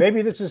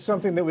 Maybe this is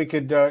something that we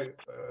could, it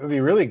would be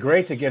really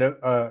great to get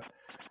a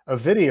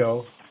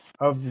video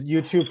of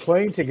you two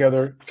playing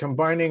together,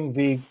 combining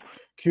the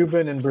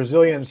Cuban and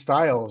Brazilian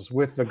styles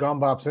with the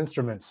gombops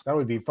instruments. That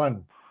would be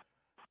fun.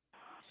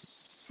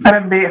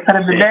 Sarebbe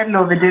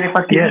bello vedere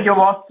qualche video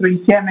vostro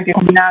insieme che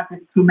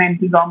combinate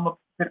strumenti gombops.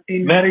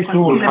 Very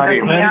soon.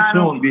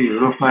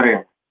 Lo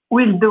faremo.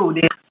 We'll do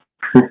this.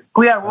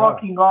 We are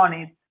working on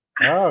it.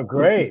 Oh,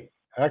 great.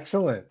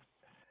 Excellent.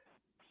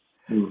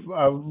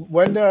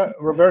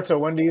 Roberto,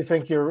 when do you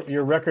think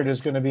your record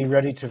is going to be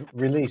ready to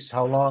release?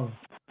 How long?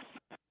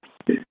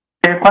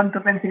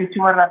 Quanto pensi che ci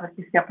vorrà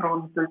perché sia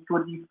pronto il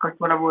tuo disco, il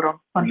tuo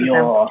lavoro?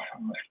 Io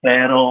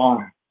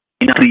spero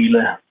in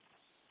aprile.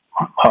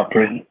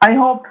 I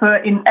hope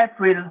in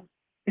April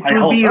it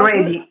will be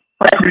ready.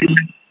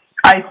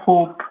 I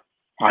hope.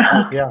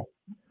 Yeah.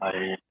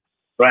 I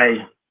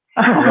pray.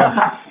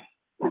 Yeah.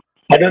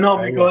 I don't know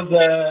because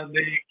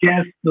the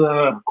guests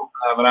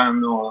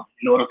avranno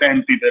i loro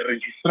tempi per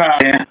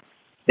registrare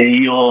e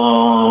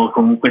io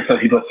con questa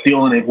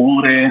situazione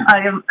pure.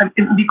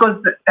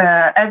 Because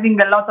having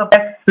a lot of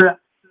guests,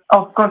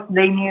 of course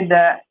they need.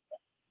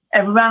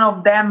 Every one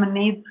of them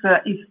needs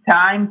his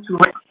time to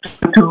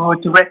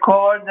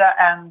record,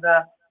 and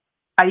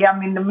I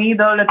am in the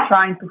middle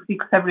trying to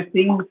fix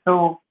everything.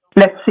 So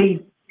let's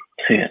see.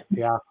 Sì.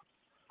 Yeah.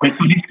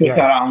 Questo disco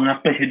sarà una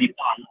specie di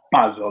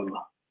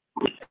puzzle.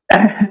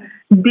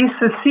 This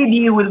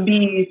CD will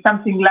be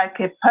something like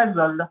a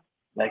puzzle.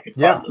 Like a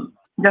puzzle.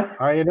 Yeah.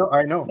 I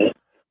know.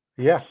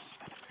 Yeah.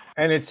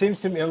 And it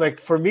seems to me like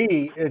for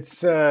me,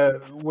 it's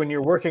when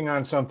you're working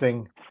on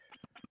something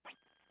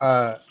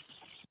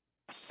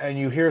and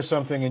you hear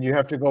something and you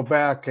have to go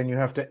back and you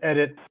have to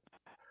edit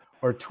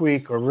or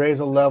tweak or raise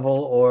a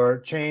level or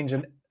change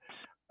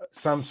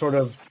some sort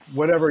of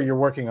whatever you're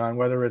working on,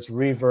 whether it's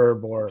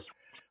reverb or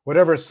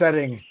whatever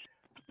setting,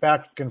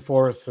 back and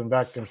forth,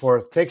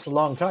 takes a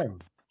long time.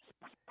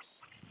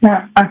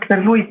 Anche per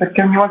lui,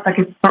 perché ogni volta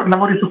che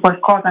lavori su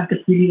qualcosa,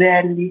 anche sui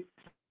livelli,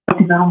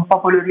 ti danno un po',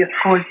 poi lo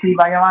riascolti,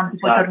 vai avanti,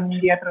 poi torni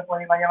indietro,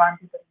 poi vai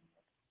avanti.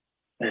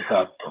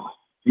 Esatto.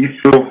 Io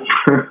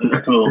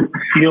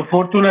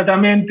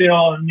fortunatamente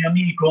ho il mio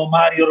amico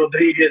Mario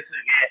Rodriguez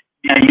che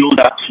mi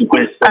aiuta su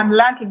questo, I'm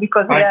lucky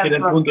because anche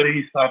dal punto di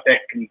vista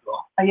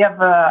tecnico. I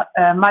have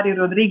Mario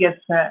Rodriguez,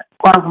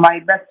 one of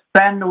my best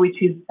friends, which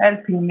is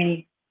helping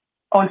me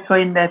also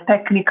in the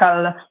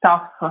technical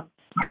stuff.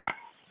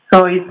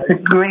 So it's a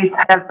great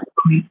help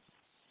to me.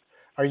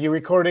 Are you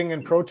recording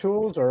in Pro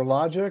Tools or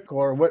Logic,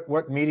 or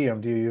what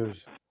medium do you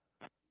use?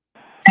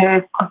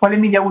 Quale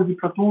media usi?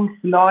 Pro Tools,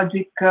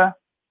 Logic?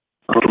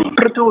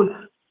 Pro Tools.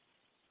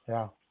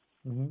 Yeah.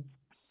 Mm-hmm.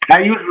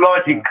 I use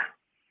Logic.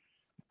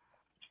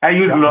 I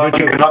use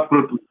Logic, not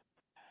Pro Tools.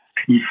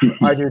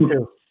 I do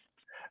too.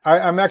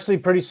 I'm actually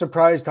pretty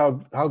surprised how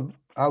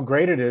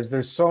great it is.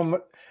 There's so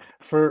much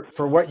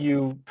for what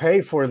you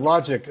pay for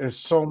Logic.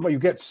 You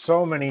get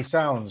so many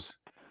sounds.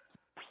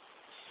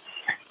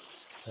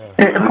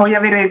 Puoi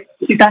avere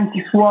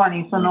tanti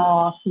suoni,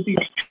 sono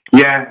stupidi.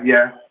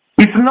 Yeah.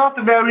 It's not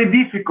very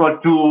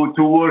difficult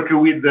to work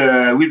with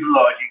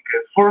Logic.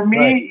 For me,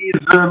 right.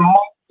 It's the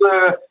most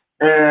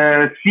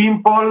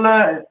simple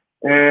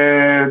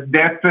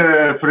that,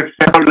 for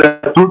example,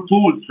 Pro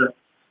Tools.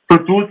 Pro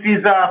Tools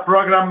is a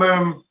program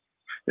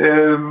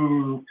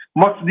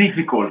most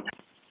difficult.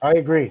 I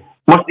agree.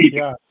 Most difficult.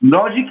 Yeah.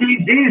 Logic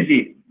is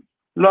easy.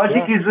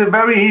 Logic is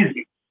very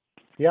easy.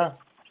 Yeah.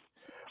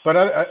 But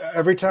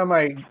every time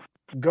I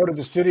go to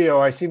the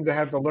studio, I seem to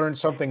have to learn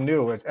something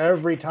new.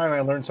 Every time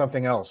I learn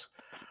something else.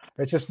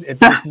 It just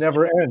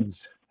never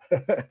ends.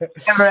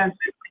 Never ends.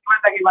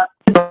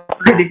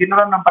 Vedi che non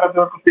hanno imparato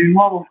qualcosa di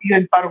nuovo, io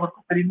imparo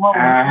qualcosa di nuovo,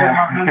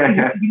 non si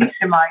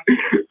finisce mai.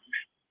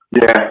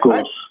 Yeah, of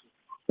course.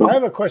 I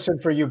have a question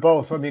for you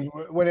both. I mean,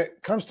 when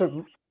it comes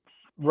to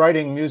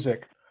writing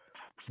music,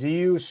 do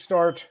you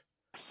start,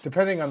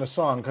 depending on the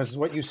song, because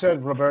what you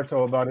said,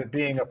 Roberto, about it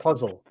being a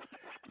puzzle,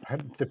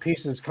 the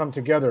pieces come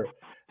together.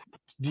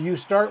 Do you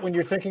start, when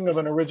you're thinking of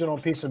an original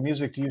piece of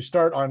music, do you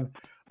start on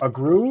a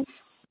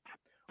groove,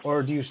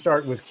 or do you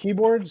start with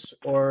keyboards,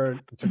 or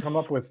to come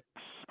up with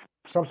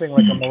something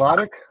like a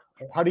melodic?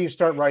 How do you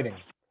start writing?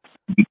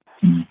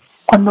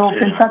 Quando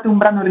pensate un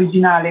brano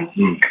originale,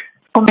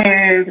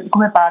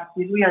 come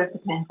parti? Lui ha detto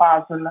che è un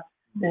puzzle.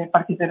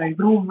 Partite dal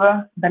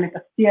groove, dalle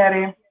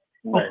tastiere,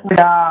 oppure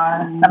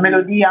dalla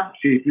melodia?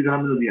 Sì, dalla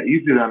melodia.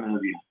 Io più dalla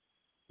melodia.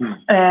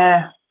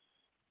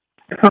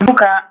 For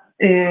Luca,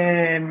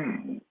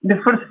 the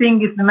first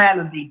thing is the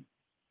melody.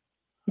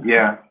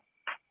 Yeah.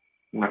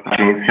 Una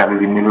fase iniziale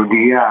di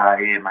melodia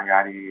e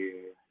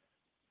magari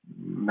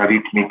la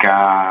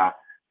ritmica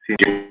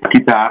della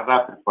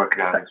chitarra per poi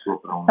creare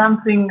sopra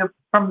something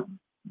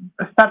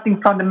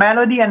starting from the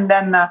melody and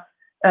then a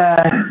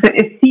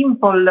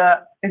simple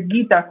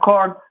guitar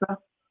chords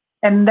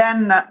and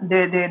then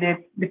the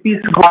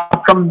piece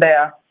goes from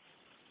there.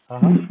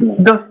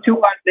 Those two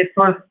are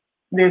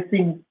the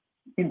things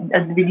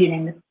at the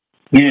beginning.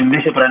 Io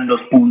invece prendo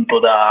spunto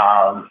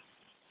da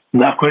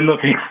quello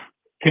che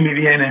mi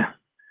viene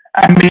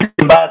in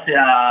base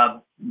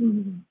ai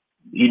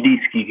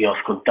dischi che ho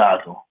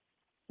ascoltato.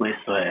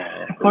 Questo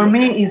è. For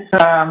me,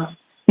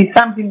 it's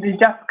something that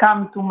just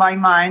comes to my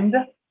mind,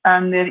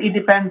 and it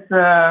depends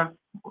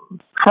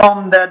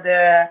from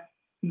the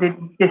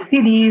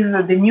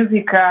CDs, the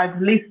music I've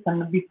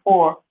listened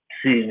before.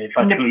 Sì, mi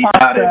faccio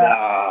guidare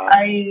da.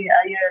 I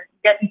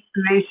get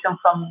inspiration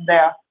from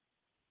there.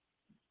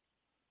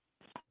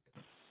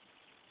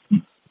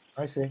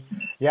 I see.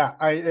 Yeah,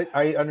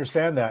 I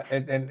understand that,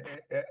 and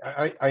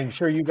I'm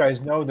sure you guys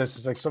know this.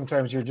 It's like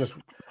sometimes you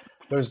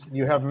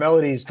have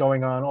melodies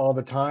going on all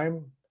the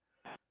time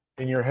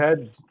in your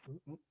head.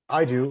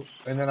 I do,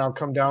 and then I'll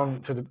go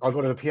to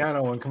the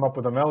piano and come up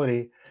with a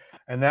melody,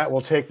 and that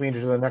will take me to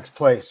the next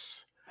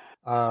place.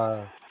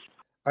 I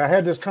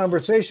had this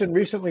conversation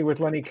recently with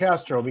Lenny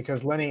Castro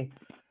because Lenny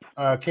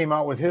came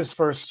out with his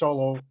first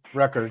solo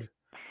record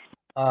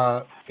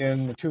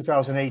in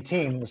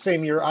 2018, the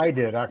same year I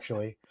did,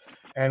 actually.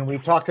 And we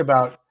talked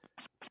about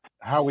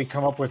how we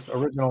come up with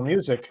original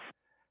music.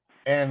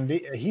 And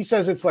he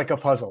says it's like a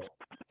puzzle.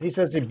 He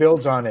says he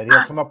builds on it.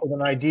 He'll come up with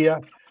an idea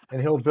and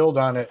he'll build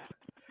on it.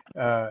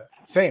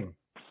 Same.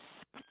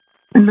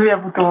 Lui ha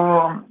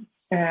avuto,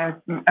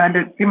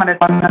 prima ha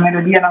detto una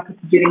melodia che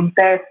ti gira in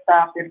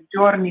testa per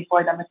giorni,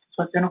 poi la mette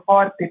sul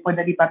pianoforte e poi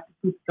da lì parte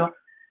tutto.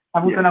 Ha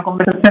avuto una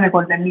conversazione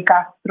con Lenny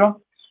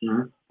Castro,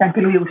 che anche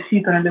lui è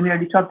uscito nel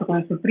 2018 con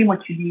il suo primo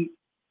CD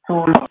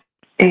solo.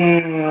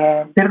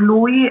 E per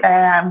lui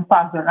è un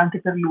puzzle,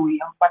 anche per lui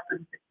è un fatto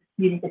di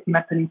pezzettini che si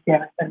mettono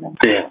insieme.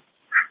 Sì.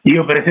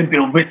 Io per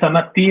esempio questa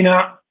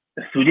mattina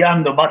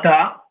studiando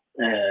Bata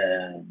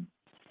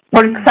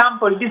for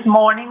example, this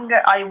morning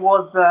I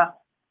was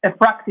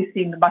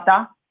practicing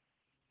Bata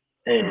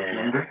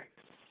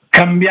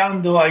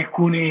cambiando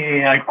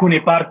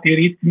alcune parti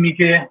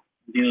ritmiche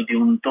di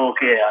un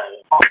toque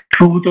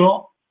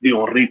conosciuto, di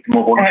un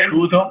ritmo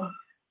conosciuto.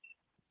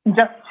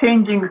 Just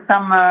changing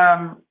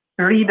some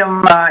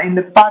rhythm in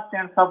the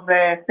patterns of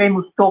the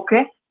famous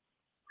toque.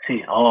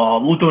 Sì, ho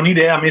avuto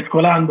un'idea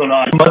mescolandolo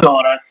al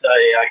Madoras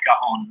e al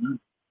Cajon.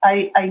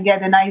 I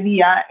get an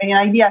idea. An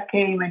idea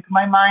came into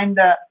my mind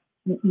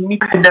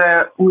mixed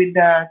with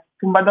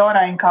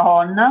tumbadora and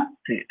cajon.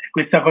 Sì,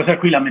 questa cosa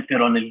qui la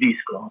metterò nel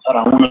disco,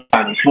 sarà uno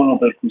solo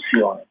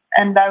percussione.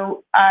 And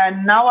now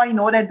I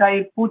know that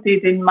I put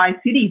it in my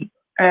CD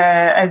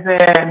as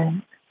a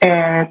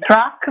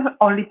track,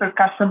 only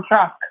percussion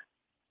track.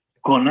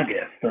 Con a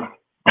guest.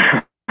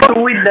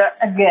 With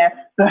a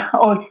guest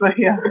also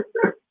here.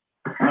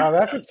 Oh,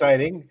 that's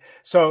exciting.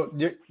 So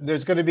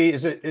there's going to be,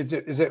 is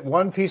it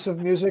one piece of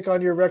music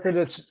on your record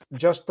that's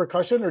just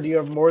percussion, or do you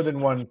have more than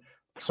one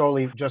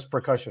solely just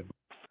percussion?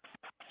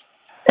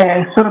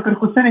 Solo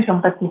percussione, c'è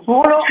un pezzo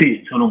solo?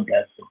 Sì, solo un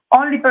pezzo.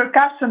 Only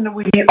percussion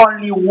will be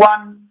only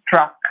one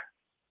track.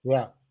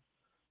 Yeah.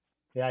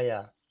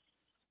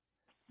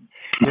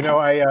 You know,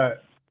 I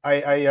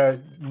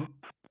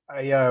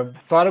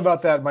thought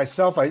about that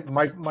myself.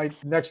 My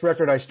next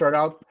record, I start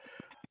out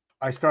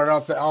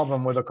the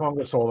album with a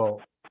conga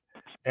solo,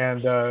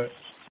 and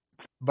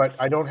but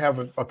I don't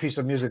have a piece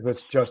of music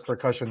that's just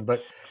percussion.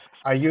 But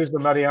I use the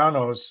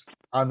Marianos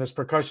on this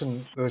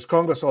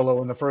conga solo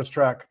in the first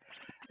track,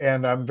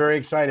 and I'm very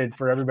excited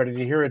for everybody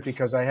to hear it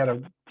because I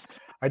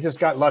just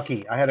got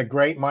lucky. I had a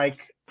great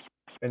mic,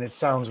 and it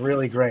sounds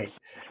really great.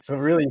 So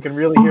really, you can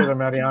really hear the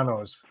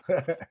Marianos.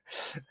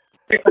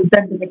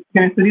 Contento perché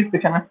questo disco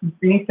ci ha messo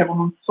inizio con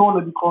un solo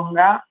di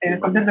conga e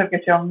contento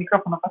perché c'è un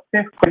microfono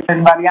pazzesco e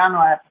il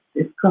Mariano è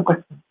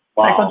pazzesco.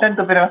 Wow. Sei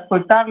contento per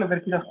ascoltarlo,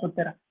 per chi lo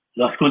ascolterà?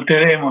 Lo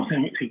ascolteremo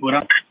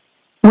sicuramente.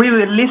 We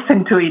will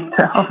listen to it,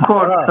 of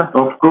course.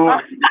 Of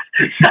course.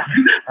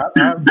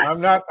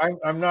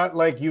 I'm not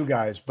like you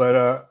guys, but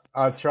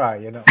I'll try,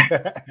 you know.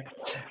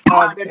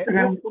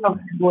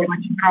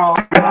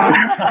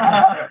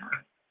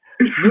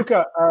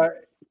 Luca,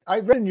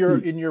 I read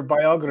in your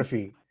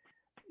biography,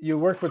 you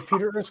worked with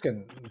Peter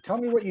Erskine. Tell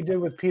me what you did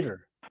with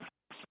Peter.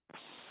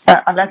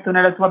 Ha letto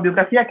nella tua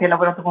biografia che hai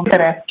lavorato con Peter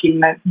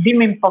Erskine.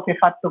 Dimmi un po' che hai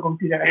fatto con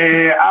Peter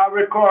Erskine. A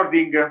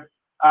recording.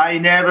 I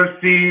never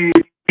see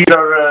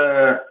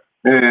Peter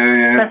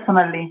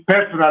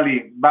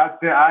personally,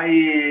 but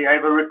I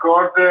have a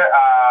record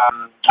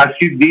a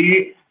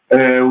CD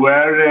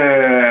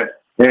where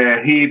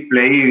he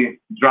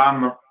play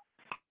drum.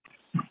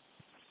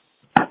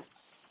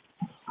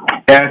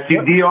 A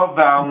CD of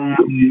an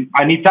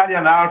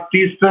Italian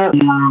artist,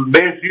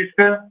 bass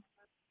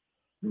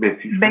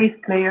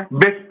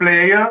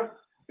player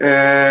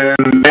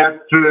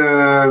that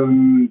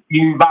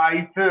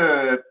invite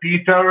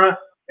Peter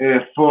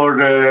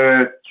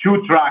for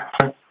two tracks,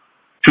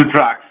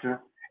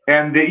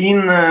 and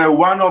in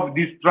one of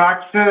these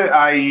tracks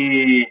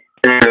I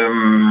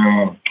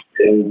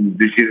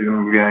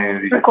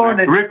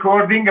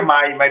recording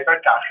my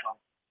percussion.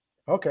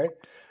 Okay.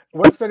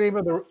 What's the name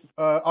of the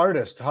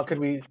artist? How could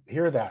we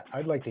hear that?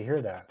 I'd like to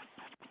hear that.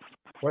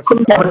 What's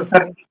his artist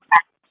name?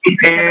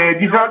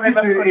 This artist,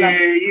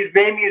 his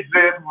name is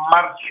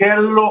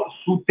Marcello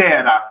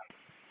Sutera,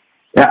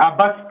 a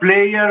bass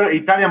player,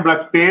 Italian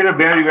bass player,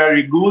 very,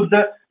 very good,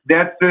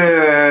 that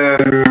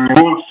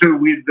works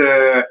with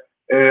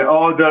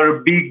other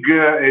big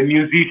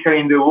musicians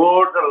in the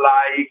world,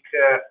 like,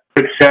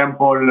 for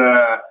example,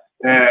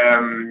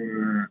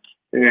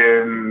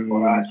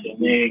 Horacio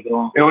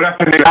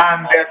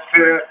Hernandez,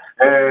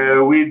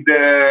 with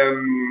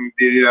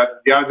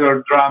the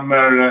other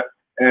drummer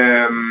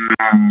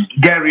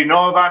Gary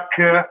Novak,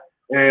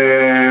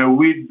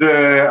 with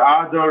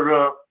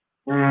other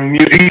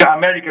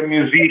American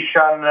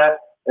musician,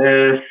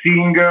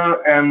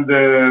 singer and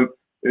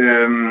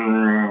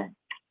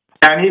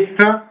pianist,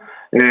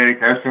 che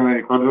adesso non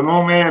ricordo il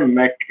nome,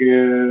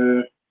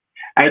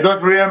 I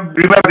don't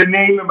remember the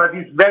name, but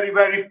he's very,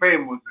 very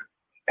famous.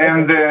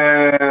 And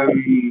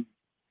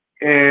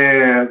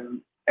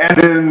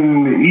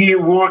he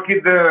worked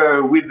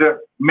with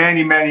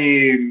many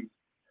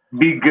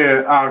big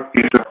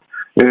artists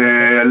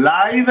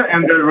live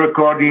and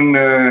recording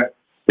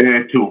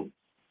too.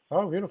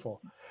 Oh,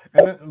 beautiful!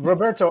 And then,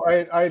 Roberto,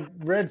 I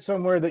read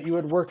somewhere that you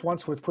had worked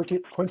once with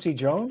Quincy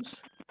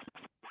Jones.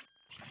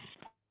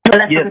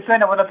 Yes. Yes,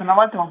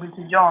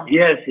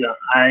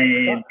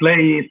 I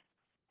played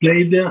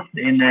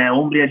in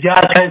Umbria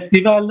Jazz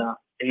Festival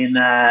in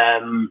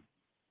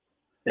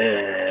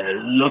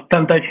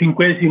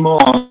l'85esimo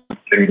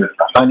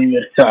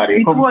anniversario.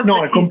 Il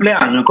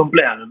compleanno.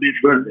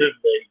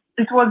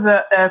 It was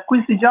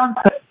Quincy Jones'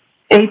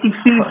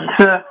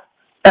 85th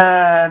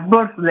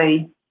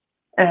birthday.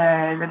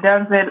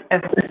 There's a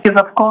series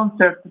of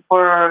concerts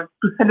to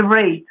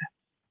celebrate,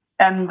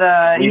 and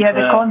he had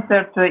a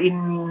concert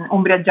in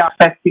Umbria Jazz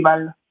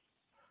Festival.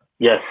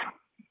 Yes,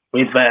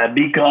 with a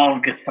big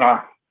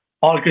orchestra,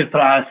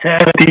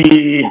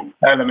 70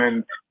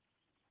 elements.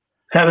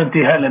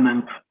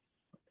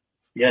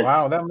 Yes.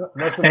 Wow, that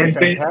must have And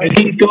been fantastic.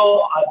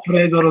 Benito,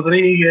 Alfredo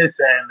Rodriguez,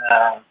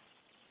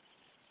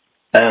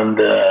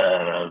 and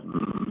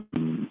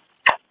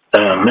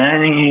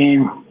many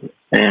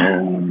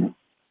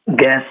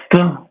guests,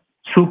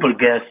 super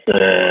guests.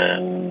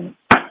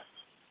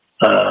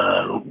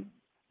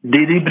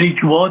 Didi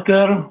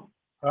Bridgewater.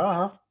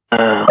 Uh-huh.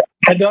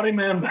 I don't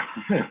remember.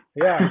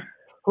 Yeah.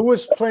 Who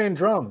was playing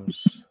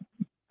drums?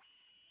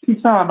 Chi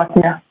sono la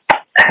batteria?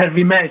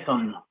 Harvey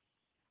Mason.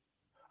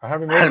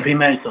 Harvey Mason. Harvey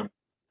Mason.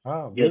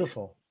 Oh, Yes.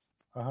 beautiful.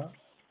 Uh-huh.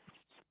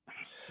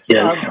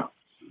 Yes.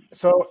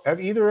 So, have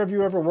either of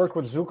you ever worked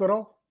with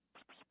Zucchero?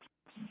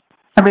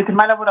 Avete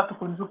mai lavorato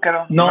con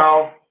Zucchero?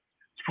 No.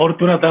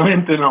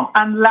 Fortunatamente no.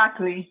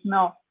 Unluckily,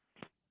 no.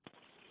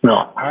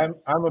 No.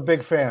 I'm a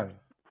big fan.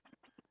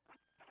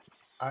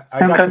 I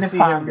È un got to grande see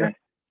fan. him.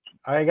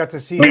 I got to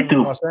see Me him in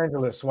too. Los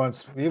Angeles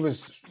once. He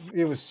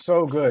was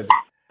so good.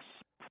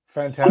 Qui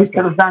Fantastic.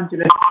 a Los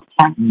Angeles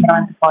è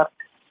veramente forte.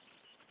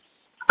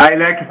 I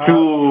like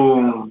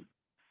to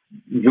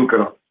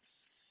Zucchero.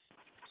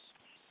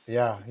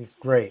 Yeah, he's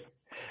great.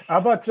 How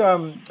about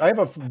I have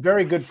a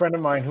very good friend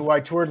of mine who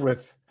I toured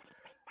with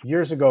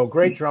years ago,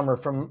 great drummer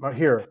from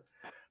here,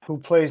 who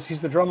plays,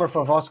 he's the drummer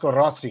for Vasco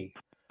Rossi.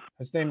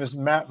 His name is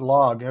Matt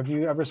Logg. Have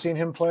you ever seen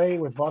him play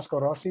with Vasco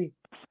Rossi?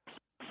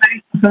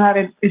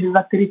 Suonare il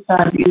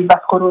batterista di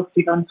Vasco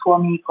Rossi, che è un suo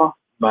amico.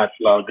 Matt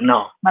Logg,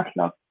 no. Matt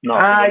Logg. No.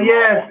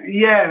 Yes,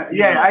 yeah.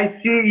 I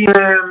see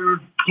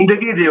in the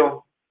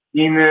video,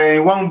 in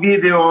one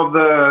video of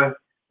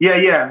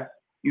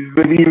he's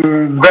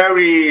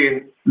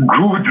very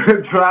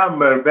good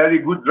drummer, very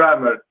good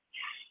drummer.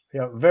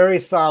 Yeah, very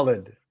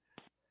solid.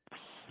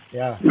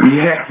 Yeah.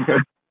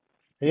 Yeah.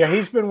 Yeah,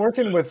 he's been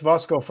working with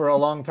Vasco for a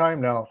long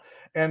time now.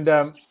 And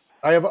I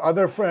have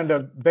another friend, a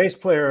bass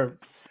player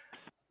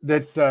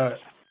that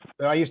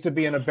I used to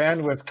be in a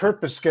band with.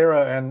 Kurt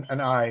Pescara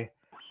and I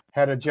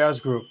had a jazz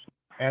group.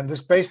 And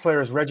this bass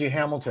player is Reggie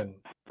Hamilton,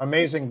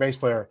 amazing bass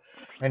player.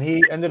 And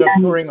he ended up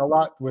touring a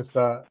lot with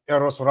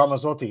Eros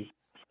Ramazzotti.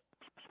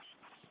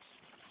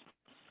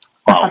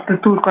 Ha fatto il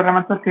tour con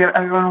Ramazzotti,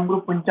 avevano un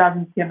gruppo in jazz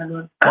insieme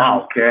loro. Ah,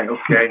 okay.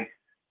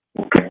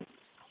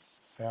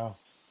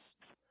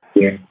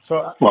 Yeah.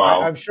 So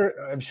Wow. I'm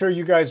sure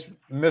you guys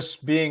miss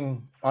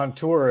being on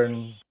tour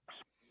and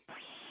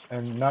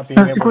not being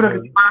Sono able sicuro to.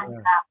 che ti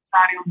manca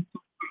fare un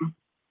tour.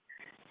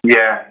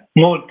 Yeah.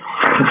 Molto.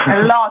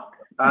 A lot.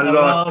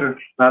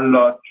 A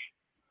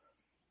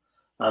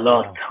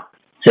lot.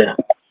 Yeah.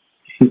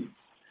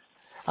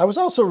 I was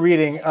also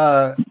reading,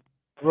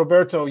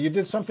 Roberto, you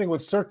did something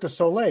with Cirque du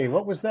Soleil.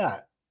 What was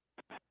that?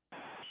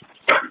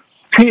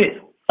 Sì,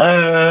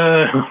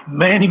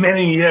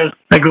 many years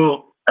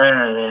ago,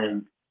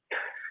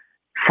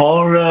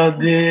 for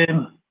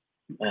the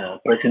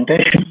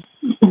presentation,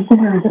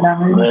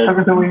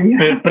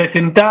 per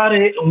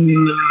presentare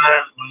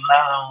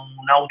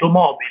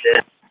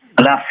un'automobile,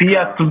 la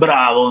Fiat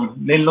Bravo,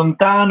 nel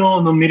lontano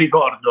non mi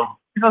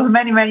ricordo. It was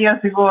many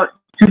years ago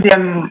to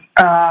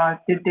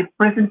the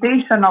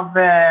presentation of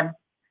a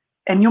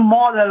new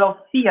model of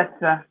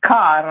Fiat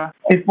car.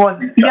 It was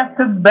Fiat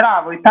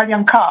Bravo,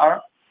 Italian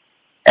car,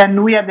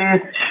 and we had a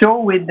show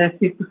with the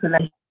Cirque du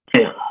Soleil.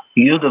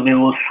 Io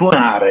dovevo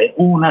suonare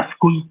una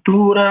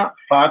scultura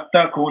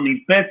fatta con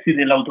i pezzi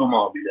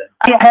dell'automobile.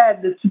 I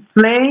had to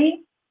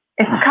play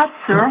a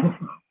sculpture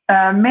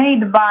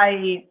made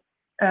by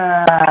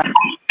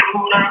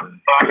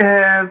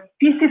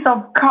pieces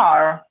of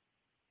car.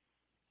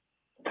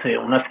 Sì,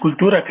 una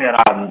scultura che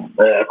era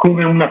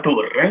come una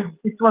torre.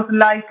 It was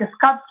like a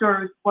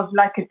sculpture, it was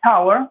like a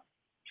tower.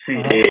 Sì,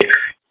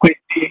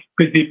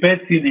 questi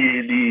pezzi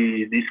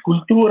di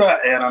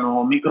scultura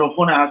erano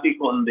microfonati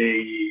con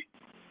dei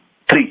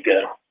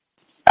trigger.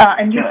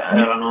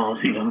 Erano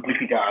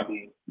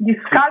amplificati. The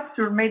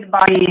sculpture made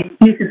by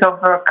pieces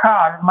of a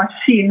car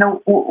machine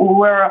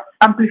were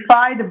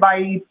amplified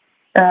by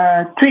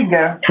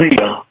trigger.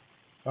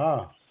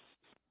 Ah,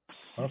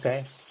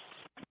 ok.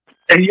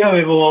 E io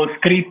avevo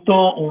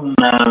scritto un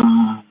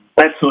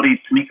pezzo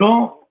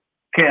ritmico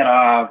che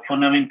era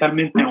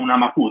fondamentalmente una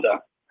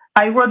macuta.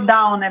 I wrote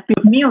down a piece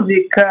of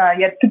music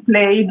you had to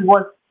play. It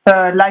was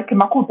like a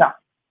macuta.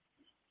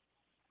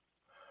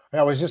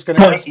 I was just going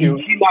to ask you.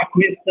 In cima a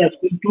questa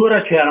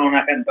scultura c'era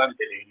una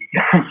cantante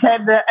lirica.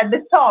 At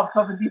the top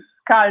of this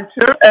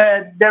sculpture,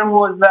 there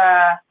was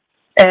a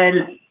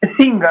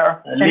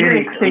singer, a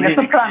lyric singer, a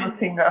soprano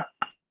singer.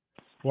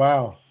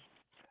 Wow.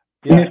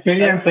 Yeah.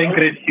 Un'esperienza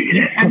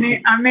incredibile.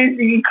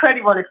 Amazing,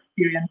 incredible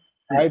experience.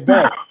 I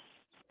bet.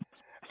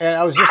 And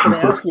I was just going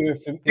to ask you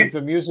if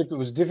the music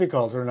was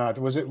difficult or not.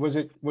 Was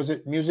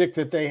it music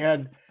that they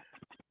had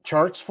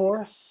charts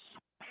for?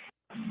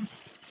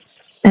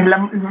 La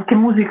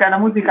musica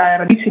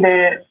era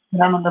difficile,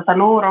 l'hanno data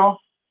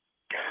loro?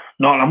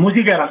 No, la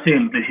musica era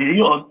semplice.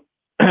 Io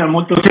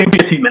molto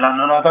semplice, sì, me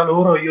l'hanno data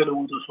loro. Io ho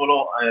dovuto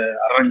solo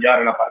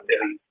arrangiare la parte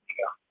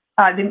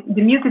ritmica.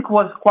 The music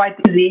was quite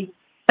easy.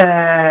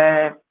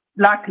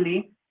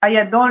 Luckily, I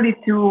had only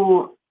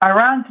to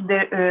arrange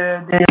the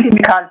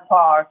rhythmical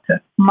part,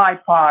 my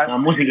part. La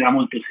musica era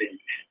molto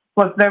semplice.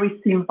 was very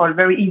simple,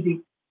 very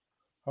easy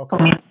for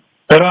Okay. me.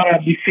 Però era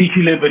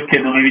difficile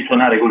perché dovevi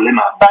suonare con le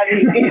mani. But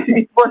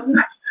it was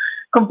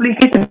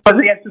complicated because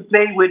we had to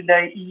play with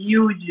the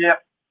huge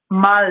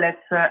mallet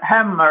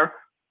hammer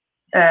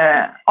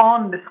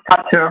on the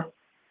scatter.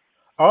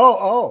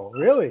 Oh,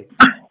 really?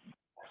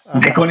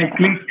 E con il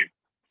click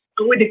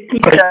With the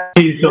click.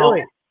 preciso.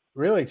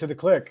 Really, to the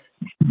click.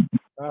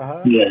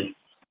 Uh-huh. Yes.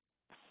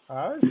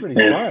 That was pretty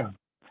Yes. fun.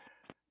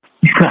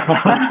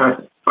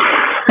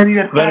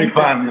 Very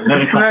fun.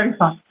 Very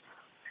fun.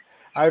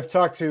 I've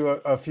talked to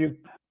a few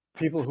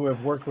people who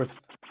have worked with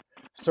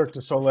Cirque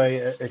du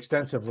Soleil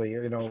extensively,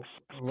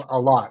 a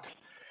lot.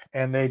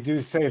 And they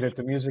do say that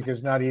the music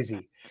is not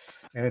easy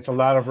and it's a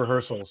lot of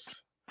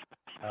rehearsals.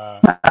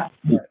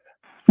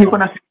 Io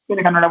conosco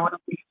persone che hanno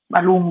lavorato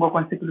a lungo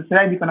con Cirque du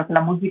Soleil, dicono che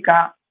la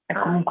musica è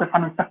comunque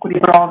fanno un sacco di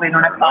prove,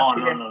 non è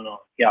facile.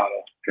 No,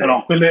 chiaro.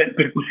 Però quello è il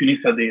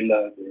percussionista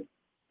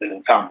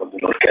dell'ensemble,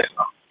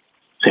 dell'orchestra.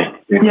 Sì.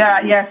 Yeah,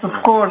 yes, of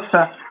course.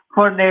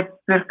 For the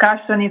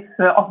percussionists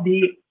of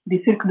the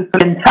Cirque du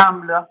Soleil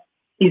ensemble,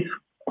 it's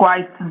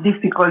quite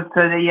difficult.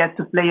 They have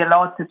to play a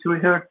lot, to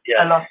rehearse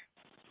a lot.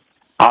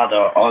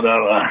 Other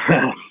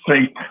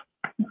straight.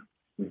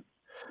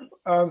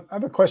 I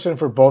have a question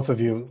for both of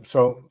you.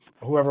 So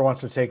whoever wants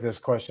to take this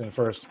question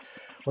first.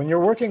 When you're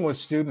working with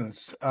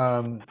students,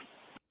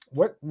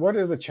 what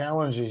are the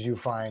challenges you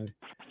find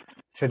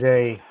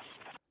today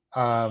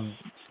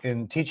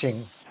in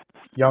teaching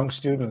young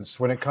students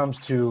when it comes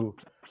to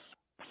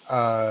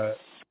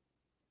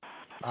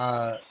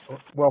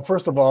well,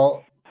 first of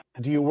all,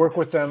 do you work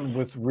with them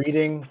with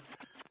reading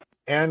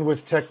and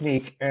with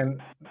technique,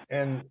 and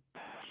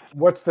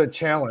what's the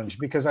challenge?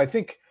 Because I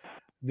think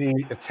the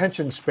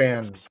attention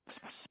span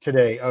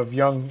today of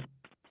young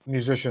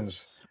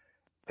musicians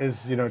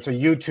is, it's a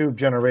YouTube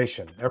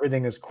generation.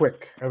 Everything is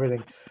quick.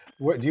 Everything.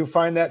 Do you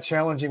find that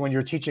challenging when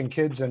you're teaching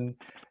kids? And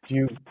do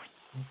you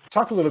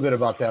talk a little bit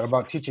about that,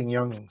 about teaching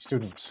young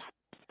students?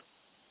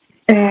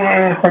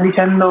 Sta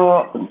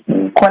dicendo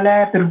qual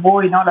è per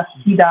voi, no, la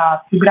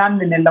sfida più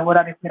grande nel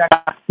lavorare con i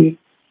ragazzi?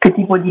 Che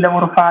tipo di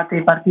lavoro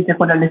fate? Partite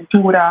con la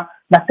lettura,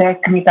 la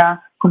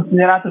tecnica,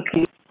 considerato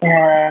che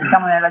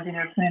siamo nella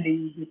generazione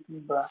dei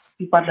YouTube,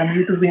 chi guardano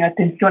YouTube in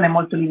attenzione è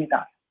molto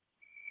limitata.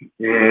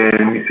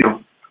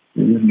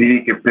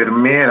 Direi che per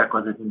me la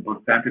cosa più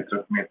importante è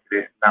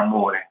trasmettere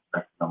l'amore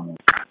verso la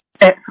musica.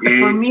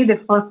 For me,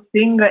 the first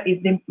thing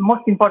is the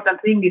most important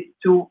thing is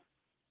to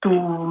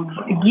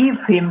give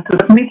him, to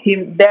transmit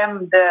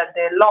them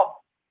the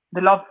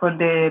love for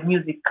the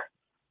music.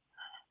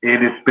 E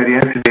le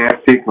esperienze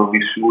diverse che ho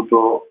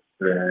vissuto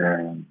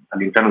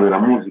all'interno della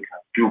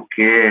musica, più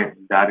che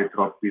dare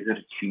troppi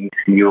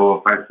esercizi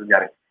o far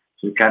studiare,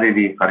 cercare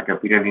di far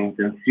capire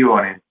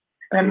l'intenzione.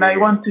 And I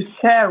want to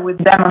share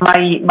with them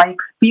my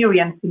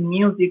experience in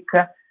music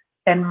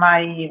and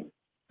my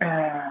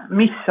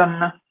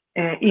mission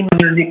in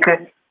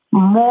music,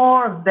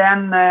 more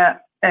than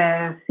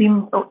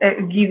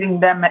giving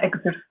them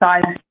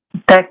exercise,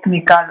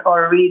 technical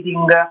or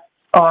reading,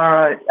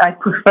 or I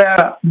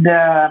prefer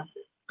to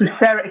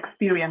share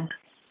experience.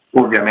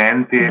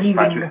 Ovviamente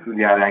faccio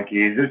studiare anche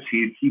gli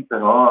esercizi,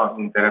 però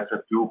mi interessa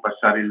più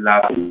passare il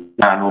lato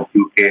piano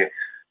più che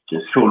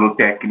solo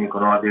tecnico,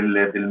 no?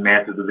 del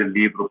metodo del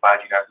libro,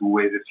 pagina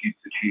 2,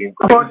 esercizio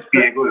 5, lo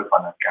spiego e lo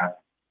fanno a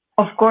casa.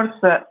 Of course,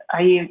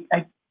 I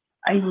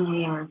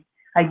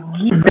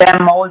give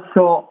them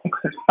also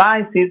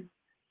exercises,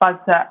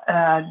 but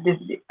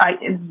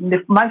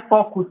my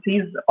focus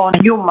is on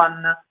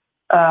human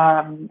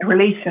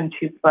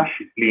relationship.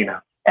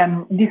 Disciplina.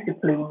 And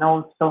discipline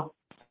also.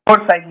 Of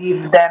course, I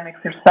give them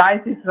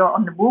exercises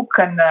on the book,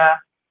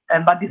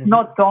 but it's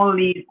not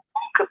only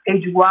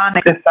page 1,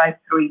 exercise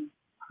 3.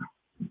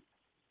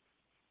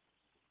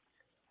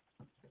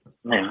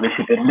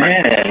 Invece per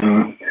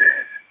me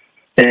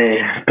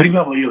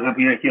prima voglio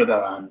capire chi ho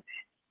davanti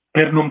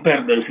per non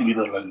perdere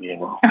subito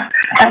l'allievo.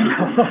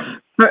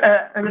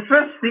 The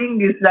first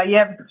thing is I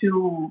have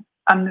to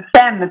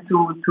understand,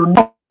 to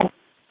know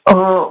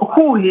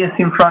who is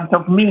in front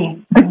of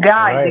me, the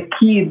guy, right. The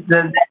kids,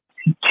 the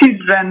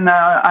children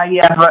I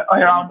have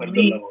around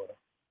me,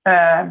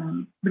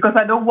 because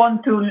I don't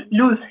want to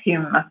lose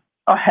him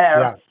or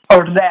her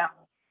or them.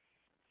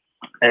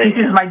 This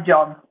is my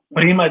job.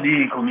 Prima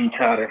di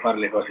cominciare a fare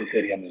le cose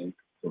seriamente.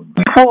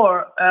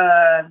 Before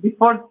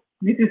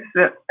this is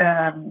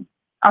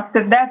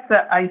after that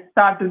I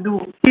start to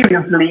do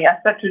seriously. I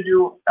start to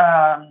do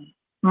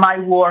my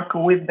work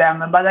with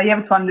them, but I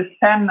have to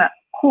understand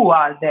who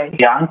are they.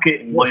 E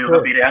anche voglio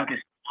capire anche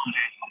se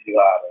possono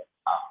arrivare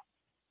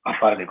a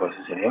fare le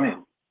cose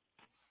seriamente.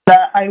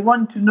 I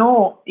want to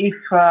know if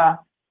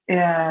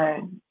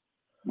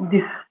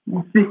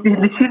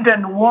the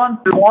children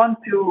want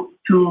to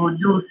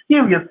do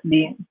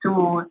seriously,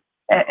 to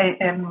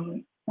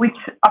which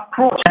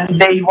approach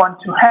they want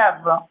to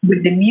have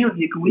with the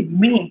music, with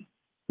me,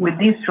 with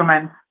the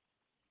instruments.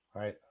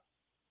 Right.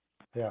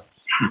 Yeah.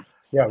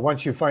 Yeah.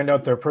 Once you find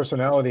out their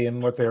personality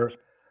and what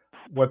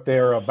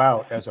they're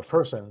about as a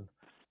person,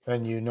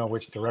 then you know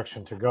which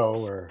direction to go.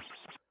 Or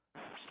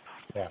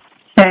Yeah.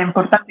 È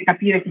importante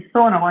capire chi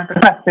sono come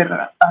persone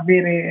per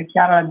avere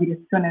chiara la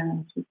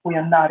direzione su cui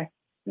andare.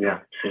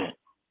 Yeah.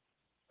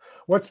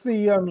 What's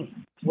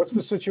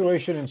the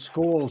situation in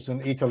schools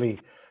in Italy?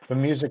 The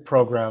music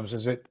programs,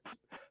 is it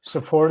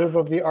supportive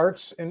of the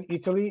arts in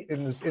Italy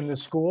in the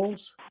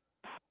schools?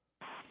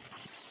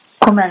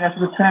 Com'è la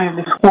situazione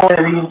delle scuole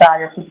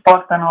dell'Italia?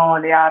 Supportano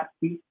le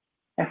arti,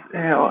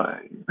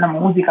 la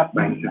musica,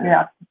 le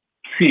arti?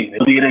 Sì,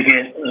 devo dire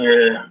che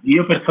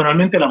io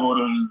personalmente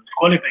lavoro in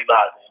scuole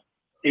private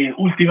e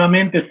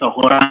ultimamente sto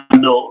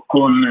lavorando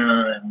con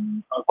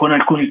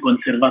alcuni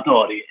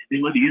conservatori.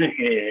 Devo dire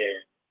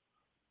che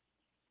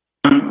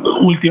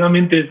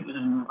ultimamente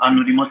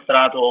hanno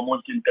dimostrato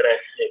molto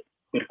interesse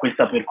per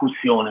questa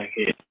percussione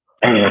che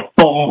è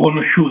poco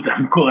conosciuta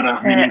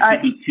ancora nelle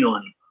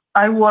istituzioni.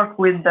 I work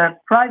with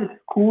the private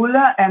school,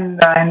 and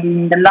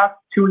in the last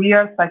 2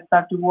 years I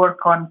started to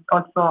work on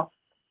also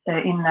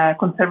in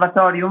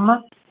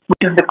conservatorium,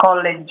 which is the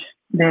college,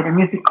 the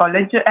music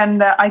college,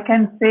 and I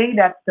can say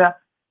that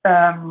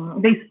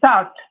they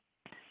start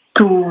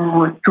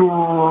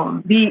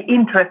to be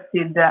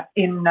interested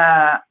in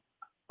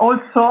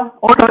also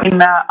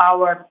in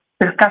our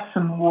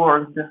percussion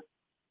world.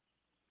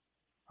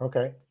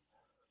 Okay.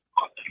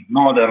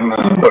 Modern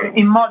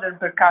In modern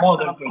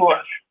percussion, of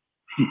course.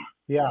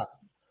 Yeah.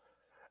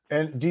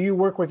 And do you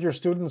work with your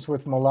students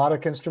with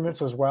melodic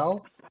instruments as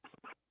well?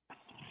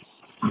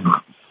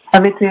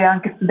 Avete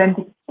anche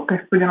studenti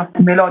che studiano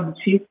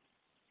melodici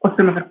o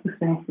solo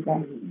percussionisti?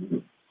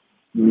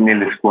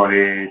 Nelle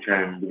scuole,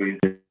 cioè, dove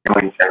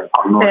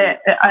con noi.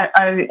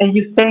 Are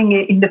you saying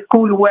in the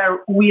school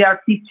where we are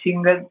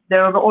teaching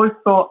there are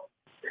also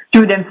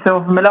students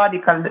of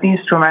melodical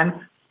instruments?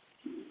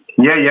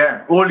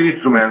 Yeah, all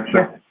instruments.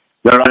 Yes.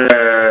 There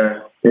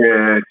are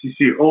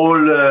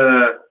all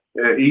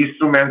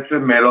instruments,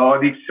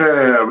 melodics,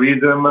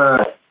 rhythm,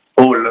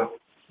 all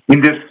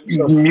in this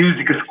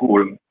music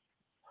school.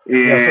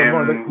 Yeah,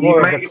 so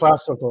more of the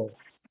classical.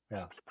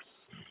 Yeah.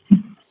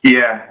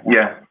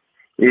 Yeah.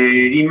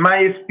 In my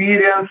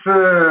experience,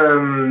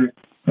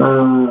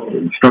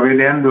 sto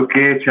vedendo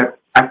che c'è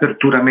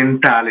apertura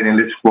mentale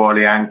nelle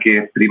scuole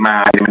anche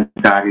primarie,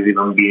 elementari dei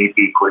bambini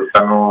piccoli.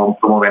 Stanno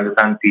promuovendo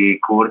tanti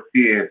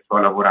corsi e sto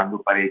lavorando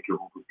parecchio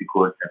con questi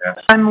corsi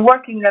adesso. I'm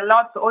working a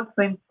lot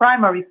also in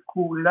primary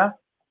school.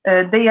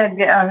 They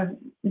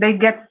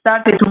get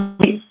started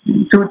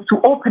to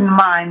open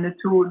mind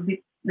to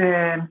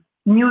the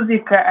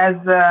music as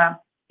an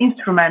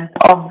instrument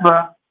of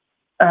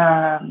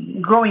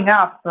growing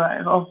up,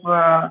 of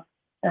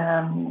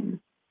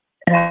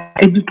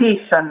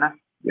education.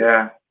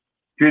 Yeah,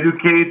 to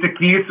educate the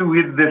kids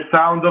with the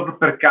sound of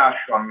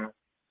percussion.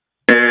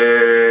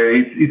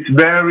 It's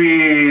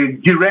very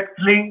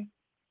directly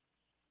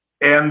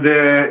and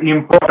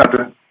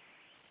important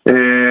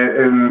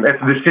at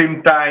the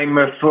same time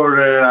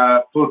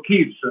for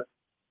kids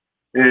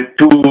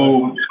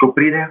to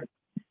scoprire,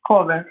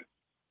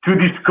 to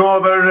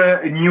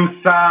discover new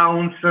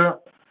sounds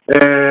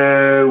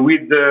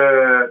with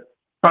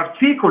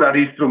particular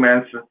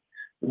instruments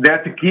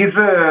that kids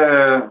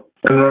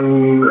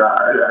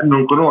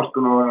non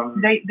conoscono.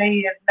 They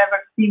have never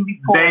seen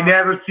before. They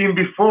never seen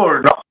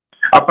before. No.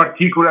 A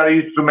particular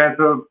instrument,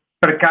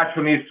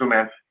 percussion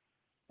instruments,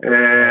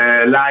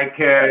 like,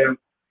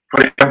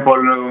 for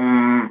example,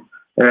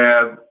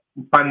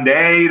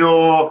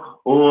 pandeiro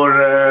or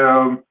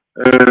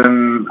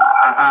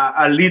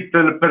a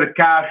little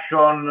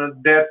percussion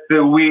that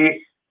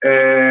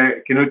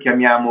che noi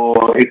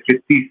chiamiamo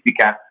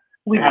effettistica.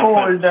 We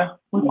call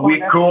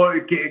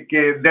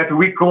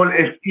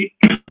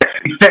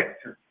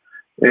effects.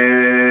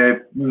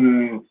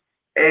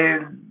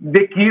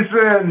 The kids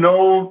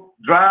know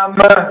drum,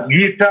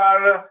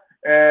 guitar,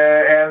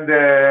 and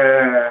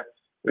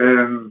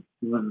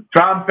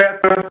trumpet.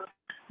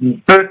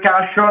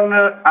 Percussion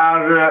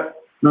are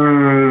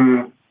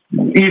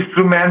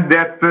instruments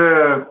that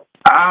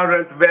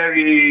aren't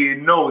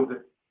very known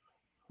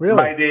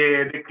by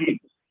the kids.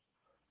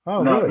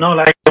 Oh, really? No,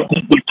 like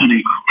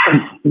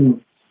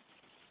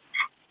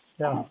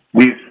yeah.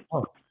 This.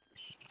 Oh.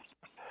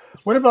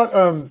 What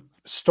about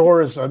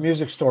stores,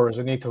 music stores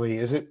in Italy?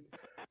 Is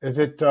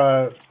it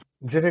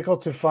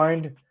difficult to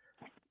find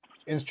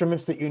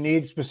instruments that you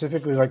need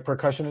specifically, like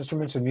percussion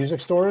instruments in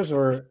music stores,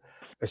 or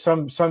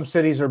some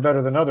cities are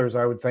better than others?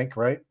 I would think,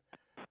 right?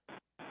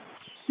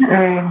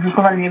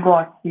 Come ai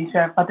negozi,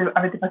 cioè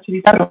avete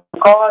facilità per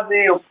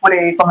cose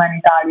oppure come in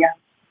Italia?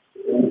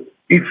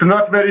 It's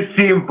not very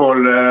simple,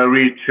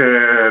 Rich,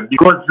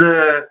 because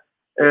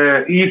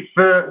if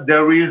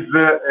there is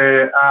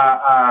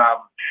a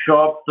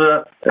shop,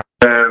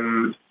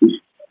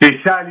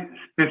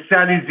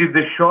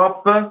 specialized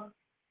shop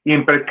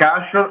in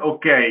percussion,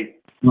 okay,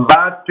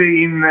 but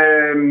in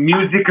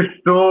music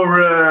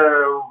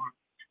store,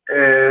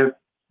 the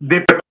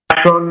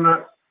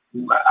percussion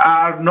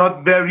are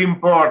not very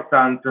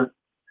important,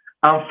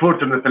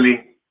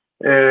 unfortunately.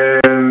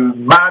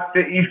 But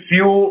if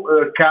you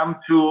come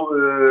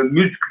to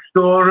music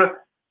store,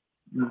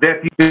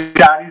 that is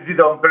specialized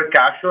on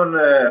percussion.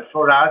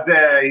 For us,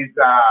 is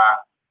a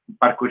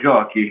parco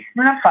giochi.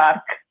 Luna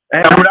Park.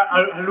 A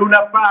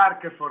Luna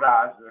Park for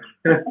us.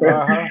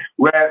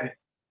 Where,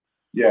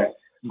 yeah,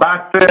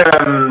 but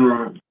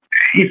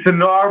it's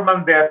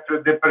normal that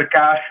the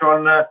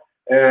percussion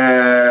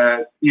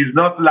is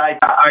not like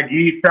a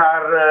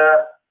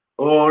guitar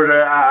or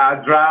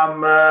a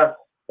drum.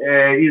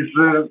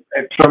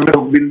 Sono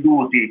meno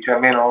venduti, cioè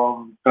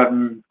meno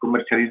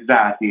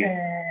commercializzati.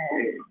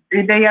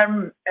 They're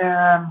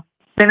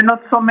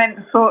not so many,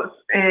 so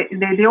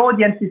the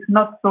audience is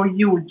not so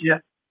huge.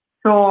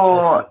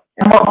 So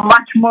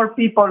much more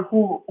people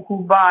who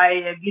buy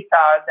a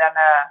guitar than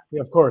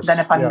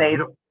a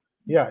pandeiro.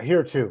 Yeah,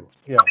 here too.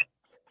 Yeah.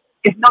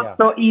 It's not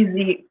so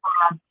easy.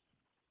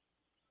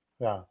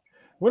 Yeah.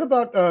 What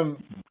about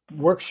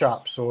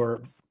workshops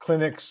or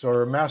clinics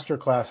or master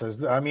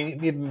classes? I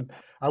mean, even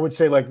I would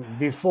say like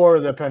before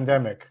the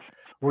pandemic,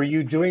 were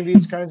you doing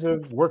these kinds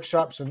of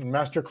workshops and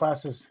master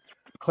classes,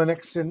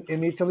 clinics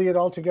in Italy at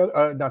all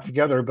together? Not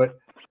together, but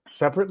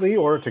separately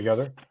or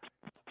together?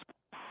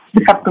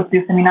 Hai fatto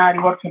più seminari,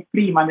 workshop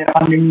prima della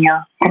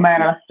pandemia?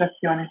 Com'era la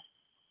situazione?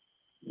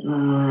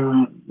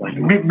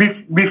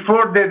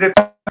 Before the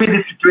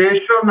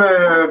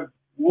situation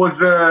was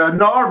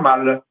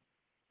normal.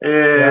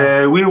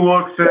 We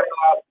worked a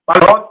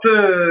lot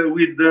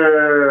with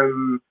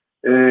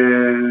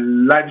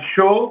live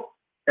show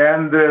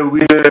and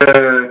with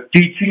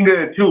teaching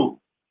too.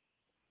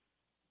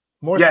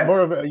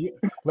 More of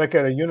like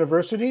at a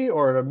university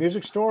or at a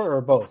music store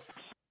or both?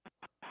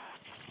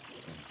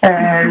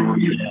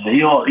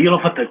 Io l'ho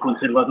fatto al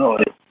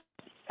conservatorio.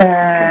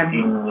 I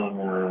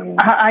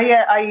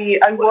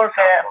work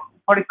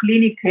for a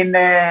clinic in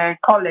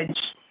college.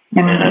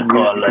 In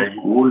college.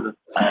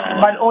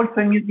 But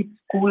also in music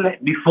school.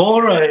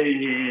 Before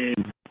in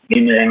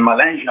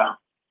Malaysia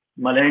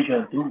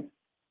too.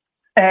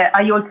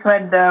 I also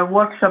had a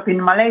workshop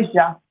in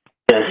Malaysia.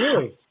 Yes.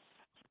 Really?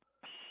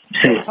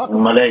 Sì,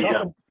 in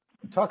Malaysia.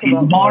 Talk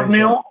about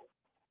Borneo.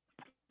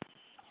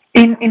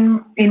 In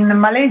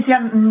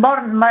Malaysian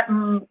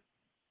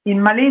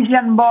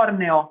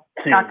Borneo.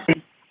 Sì.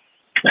 Actually.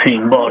 Sì,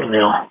 in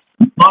Borneo.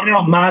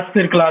 Borneo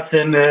masterclass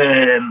and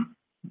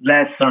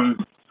lesson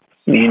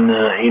in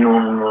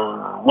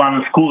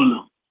one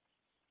school,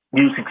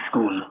 music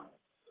school.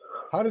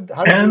 How did you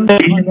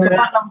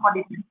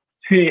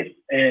sì,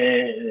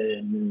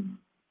 e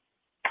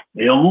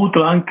ho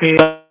avuto anche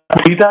la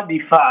possibilità di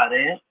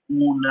fare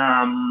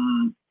una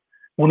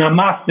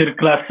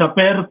masterclass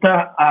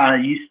aperta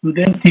agli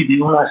studenti di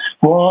una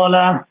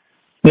scuola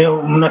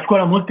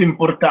molto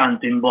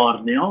importante in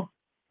Borneo.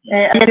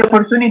 I had the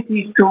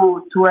opportunity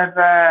to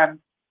have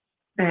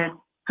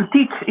to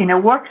teach in a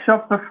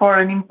workshop for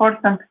an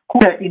important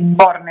school in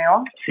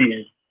Borneo.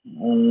 Sì,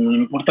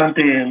 la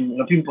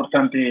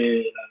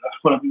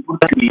scuola più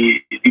importante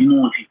di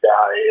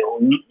musica,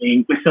 e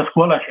in questa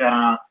scuola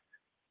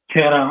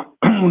c'era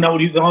un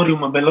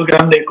auditorium bello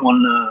grande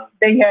con...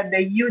 They had a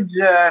huge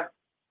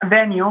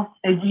venue,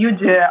 a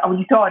huge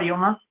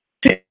auditorium.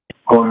 Sì,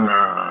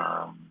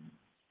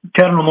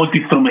 c'erano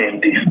molti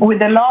strumenti.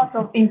 With a lot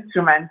of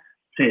instruments.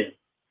 Sì.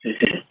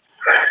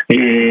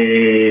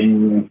 E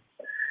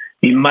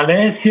in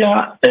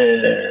Malesia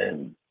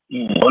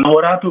ho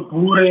lavorato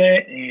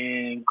pure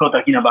in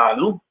Kota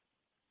Kinabalu.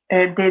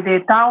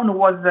 The town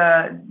was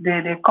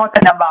the Kota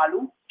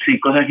Kinabalu. Sì,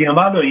 Kota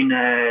Kinabalu in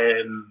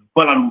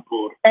Kuala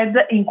Lumpur.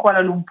 Ed in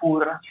Kuala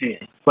Lumpur. Sì,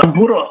 Kuala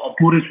Lumpur ho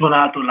pure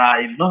suonato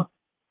live.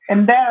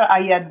 And there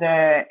I had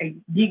a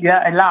gig,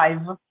 a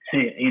live.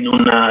 Sì, in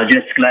un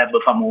jazz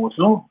club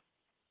famoso.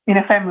 In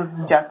a famous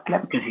jazz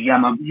club. Che si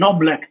chiama No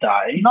Black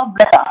Tie. No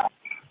Black Tie.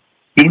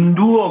 In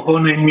duo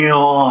con il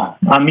mio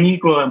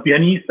amico e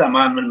pianista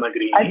Manuel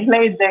Magrini. I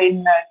played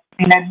in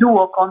a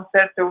duo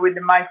concert with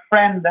my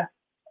friend,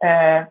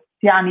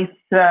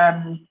 pianist,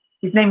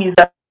 his name is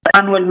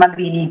Manuel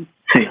Magrini.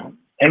 Sì,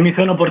 e mi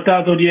sono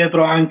portato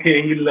dietro anche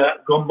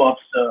il gombox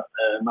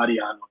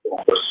Mariano.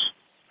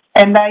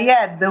 And I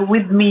had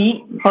with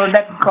me for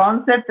that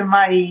concert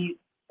my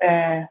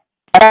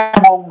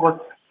bongos.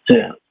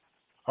 Sì.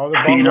 Oh, the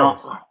bongos.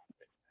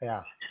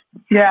 Yeah.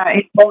 Yeah,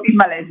 in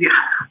Malaysia.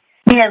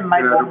 Me and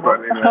my bongos.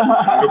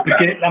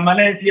 Perché la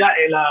Malesia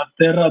è la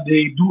terra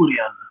dei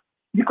durian.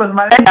 Because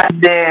Malaysia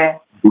is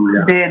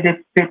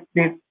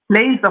the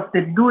place of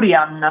the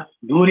durian.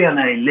 Durian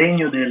è il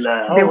legno del...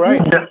 Oh,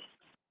 right. Wood.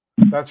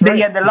 That's right.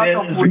 They had a lot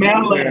of wood.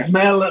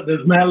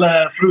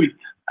 Smell fruit.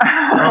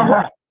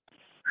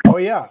 Oh,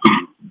 yeah.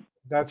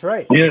 That's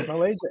right. Yes. It's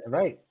Malaysia,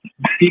 right.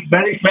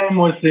 Very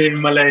famous in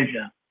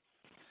Malaysia.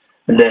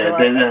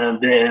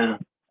 The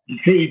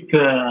fruit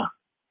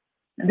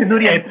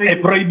è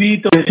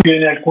proibito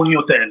in alcuni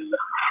hotel.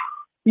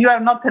 You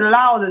are not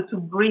allowed to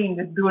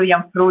bring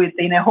durian fruit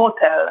in a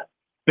hotel.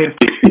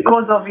 Perché?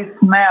 Because of its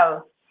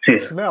smell. Sì.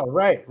 Smell,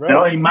 right.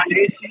 Però i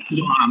malesi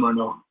lo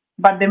amano.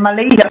 But the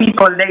Malaysian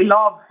people, they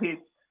love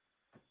it.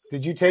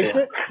 Did you taste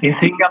it? In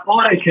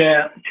Singapore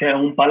c'è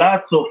un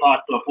palazzo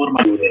fatto a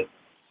forma di...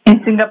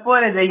 In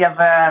Singapore they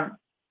have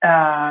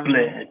a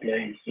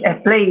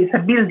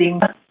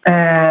building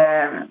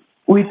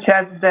which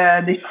has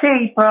the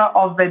shape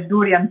of a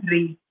durian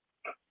tree.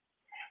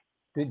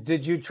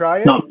 Did you try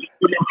it? No,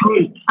 durian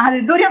fruit.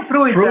 The durian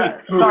fruit.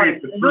 Sorry,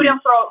 the durian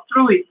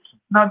fruit,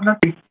 not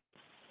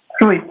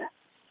fruit.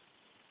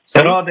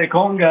 Però the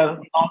conga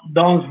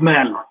don't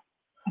smell.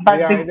 But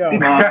yeah, I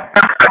know.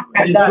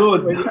 It's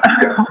good.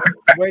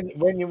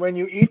 When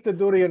you eat the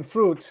durian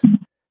fruit,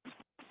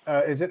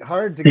 is it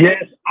hard to Yes,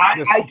 get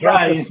I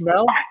try. the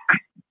smell?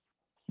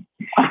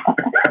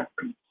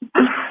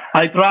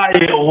 I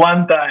tried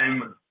one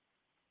time.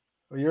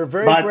 Well, you're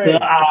very But brave.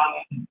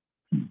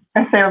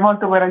 sei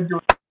molto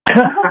coraggioso.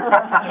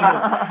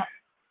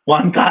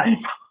 one time,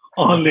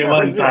 only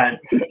one time.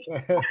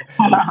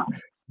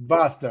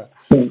 Basta.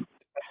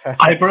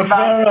 I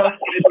prefer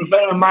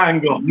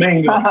mango.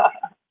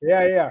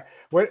 Yeah.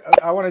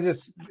 I want to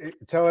just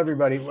tell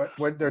everybody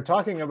what they're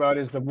talking about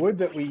is the wood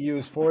that we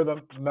use for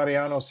the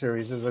Mariano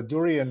series is a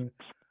durian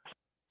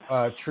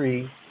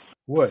tree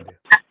wood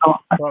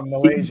from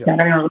Malaysia,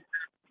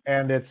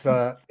 and it's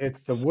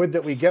the wood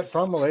that we get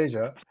from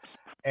Malaysia,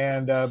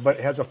 and but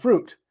it has a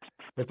fruit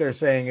that they're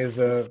saying is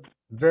a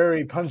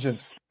very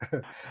pungent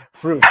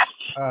fruit,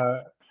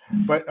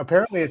 but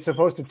apparently it's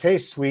supposed to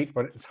taste sweet,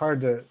 but it's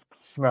hard to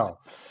smell.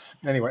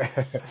 Anyway,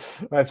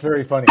 that's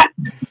very funny.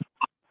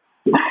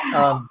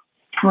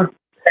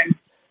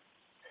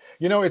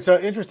 You know, it's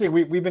interesting.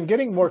 We've been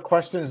getting more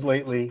questions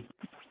lately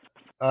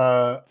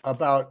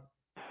about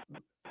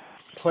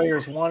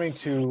players wanting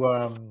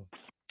to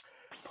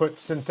put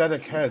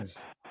synthetic heads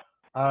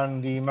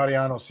on the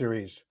Mariano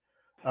series.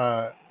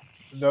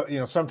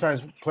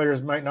 Sometimes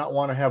players might not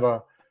want to have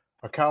a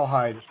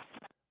cowhide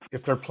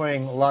if they're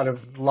playing a lot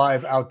of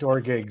live outdoor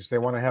gigs. They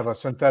want to have a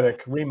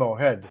synthetic Remo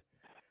head.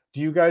 Do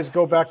you guys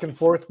go back and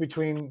forth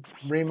between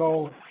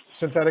Remo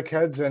synthetic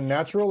heads and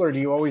natural, or do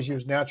you always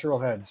use natural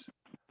heads?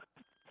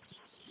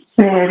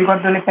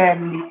 Ricordo le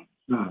pelli,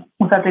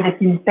 usate le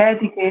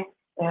sintetiche,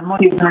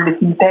 molti usano le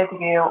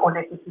sintetiche o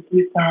le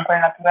sostituiscono quelle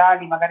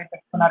naturali, magari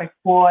per suonare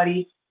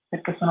fuori,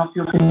 perché sono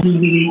più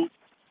sensibili.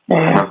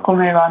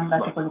 Come va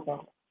andate con le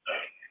pelli?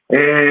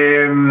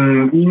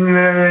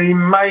 In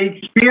my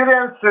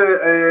experience,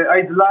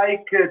 I'd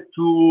like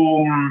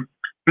to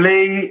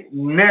play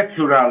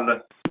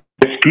natural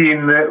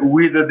skin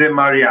with the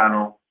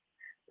Mariano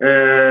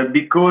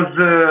because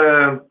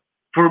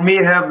for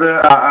me have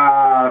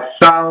a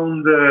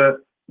sound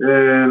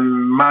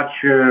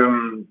much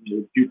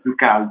più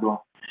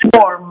caldo,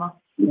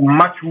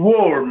 much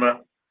warm,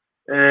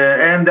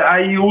 and I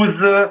use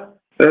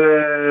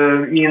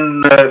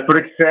for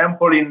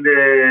example in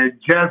the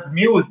jazz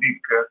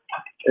music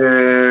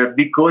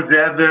because they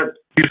have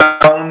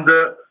sound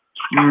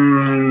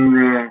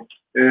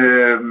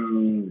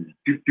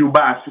più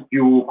basso,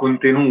 più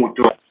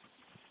contenuto,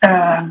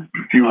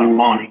 più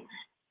harmonic.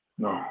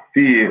 No.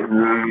 Sì,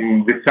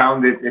 the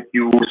sound è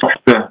più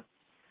soft.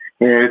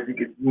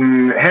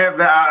 Have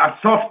a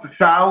soft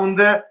sound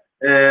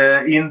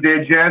in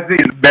the jazz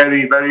is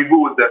very, very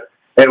good.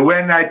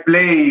 When I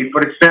play,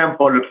 for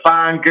example,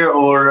 funk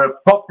or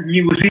pop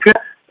music,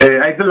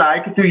 I'd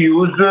like to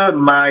use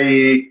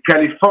my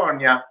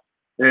California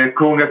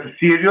conga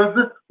series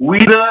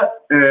with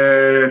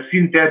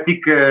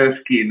synthetic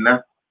skin.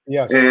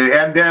 Yes.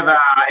 And have a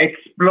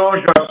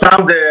explosion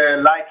sound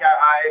like a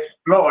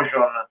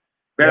explosion.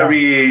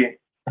 Very.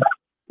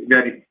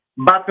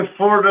 But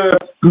for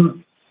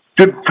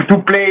to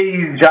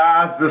play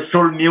jazz,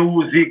 soul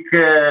music,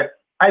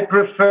 I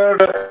prefer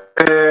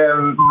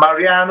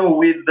Mariano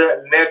with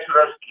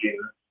natural skin.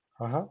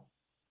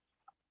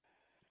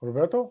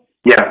 Roberto?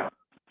 Yeah.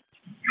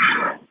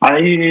 I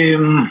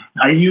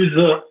use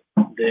the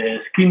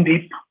skin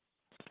dip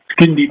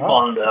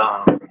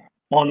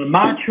on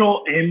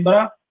macho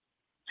hembra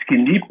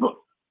skin dip,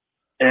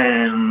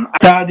 and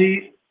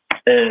study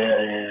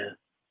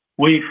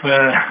with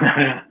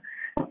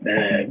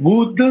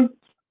wood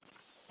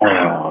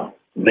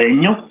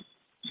legno,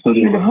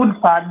 wood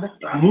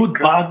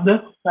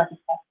pad,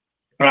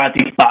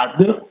 pratic pad,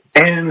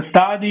 and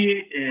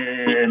study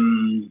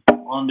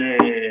on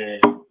the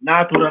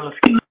natural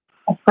skin.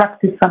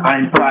 Practice.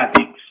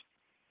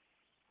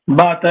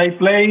 But I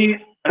play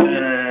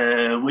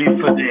with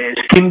the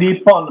skin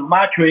dip on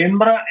macho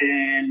hembra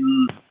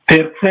and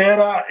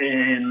tercera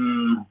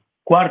and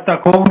quarta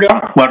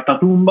conga, quarta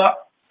tumba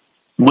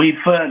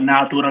with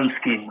natural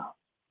skin.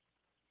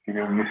 Sì,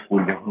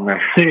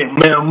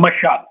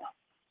 mash up.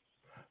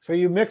 So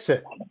you mix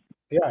it.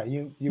 Yeah,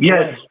 you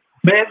yes,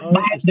 but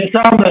the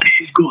sound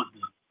is good.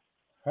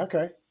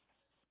 Okay.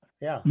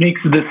 Yeah.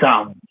 Mix the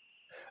sound.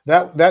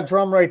 That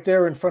drum right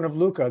there in front of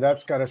Luca,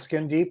 that's got a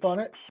skin deep on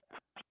it?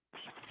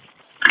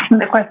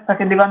 Questa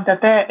che davanti a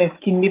te è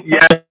skin deep.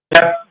 Yeah,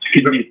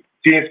 skin deep.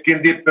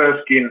 Skin deep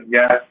skin,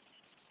 yeah.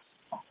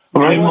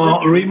 Remo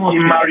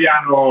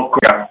Mariano.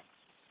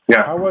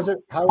 Yeah. How was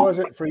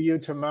it for you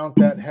to mount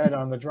that head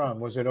on the drum?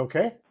 Was it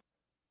okay?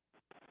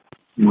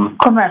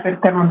 Com'è per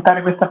te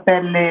montare questa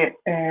pelle?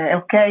 È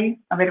ok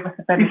avere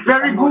questa pelle? It's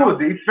very good.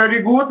 It's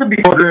very good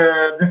because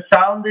the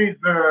sound is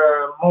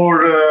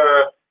more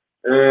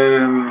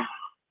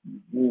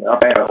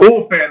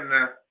open.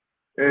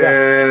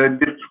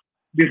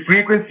 The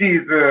frequency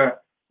is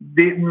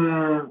the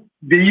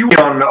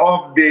union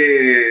of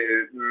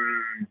the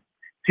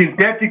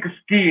synthetic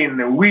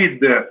skin with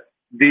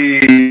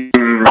the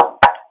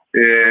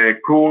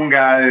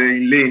conga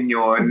in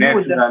legno,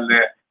 natural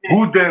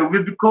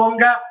wood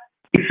conga.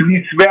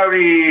 It's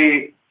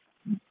very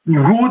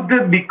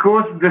good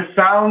because the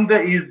sound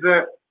is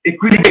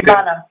equilibrated.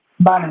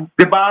 Balance.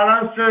 The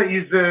balance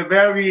is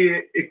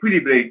very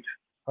equilibrated.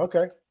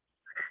 Okay.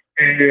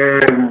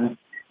 The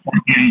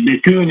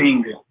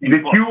tuning is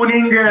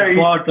important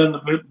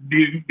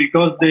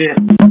because the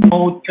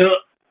note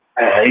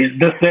is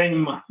the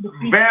same.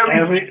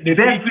 Very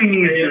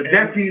definitely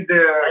every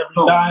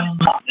time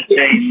the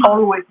same.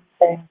 Always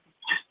the same.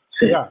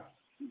 Yeah.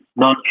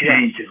 Not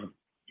change.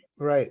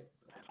 Right.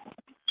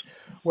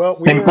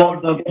 Well,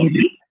 important.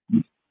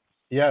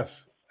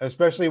 Yes,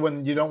 especially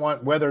when you don't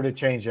want weather to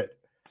change it.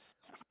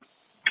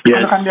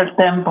 Yes.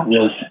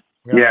 Yes.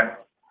 Yeah.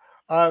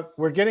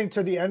 We're getting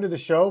to the end of the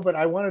show, but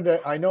I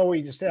know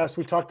we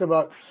talked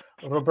about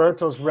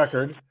Roberto's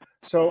record.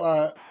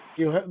 So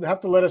you have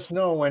to let us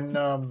know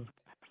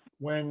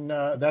when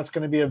that's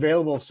going to be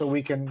available so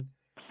we can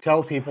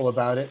tell people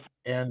about it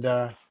and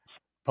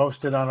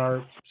post it on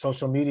our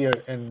social media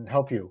and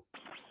help you.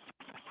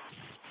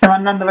 Stiamo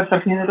andando verso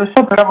la fine dello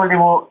show, però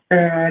volevo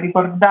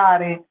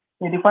ricordare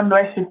di quando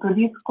esce il tuo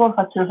disco,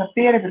 faccelo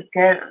sapere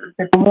perché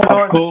se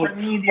comunque social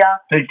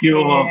media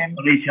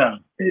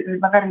Richard.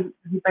 magari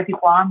ripeti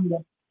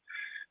quando.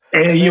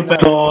 Io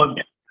penso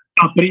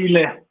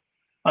aprile.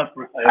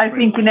 I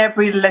think in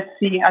April, let's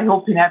see, I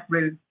hope in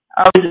April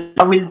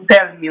I will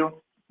tell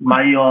you.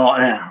 Ma io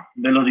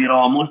ve lo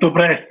dirò molto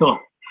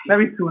presto.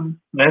 Very soon.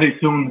 Very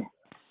soon.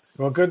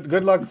 Well,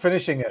 good luck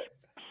finishing it.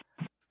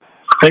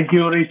 Thank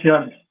you,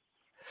 Richard.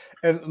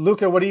 And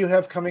Luca, what do you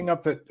have coming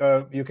up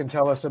that you can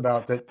tell us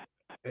about that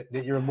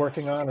you're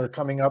working on or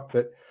coming up,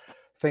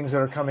 things that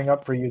are coming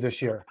up for you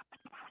this year?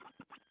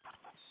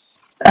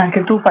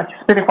 Anche tu facci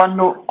sapere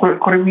quando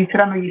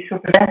cominceranno gli show.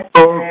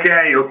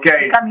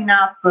 Okay. Coming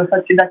up,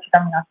 dacci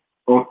coming up.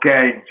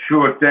 Okay,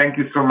 sure, thank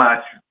you so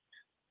much.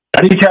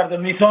 Richard,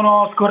 mi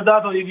sono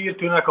scordato di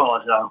dirti una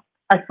cosa.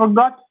 I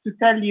forgot to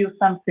tell you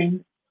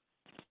something.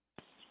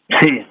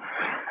 Sì.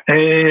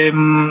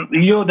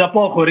 Io da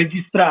poco ho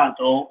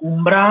registrato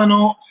un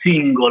brano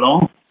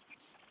singolo.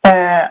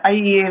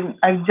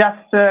 I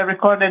just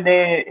recorded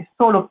a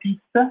solo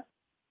piece.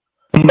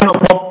 Un brano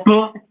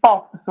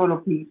pop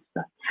solo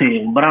piece. Sì,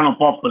 un brano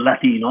pop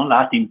latino,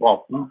 Latin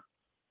pop,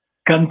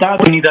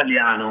 cantato in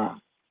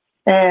italiano.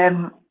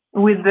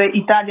 With the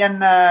Italian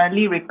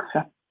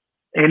lyrics.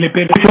 E le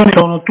percussioni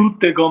sono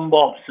tutte con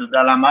box,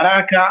 dalla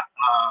maraca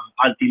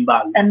al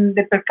timbale. And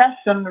the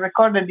percussion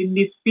recorded in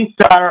this piece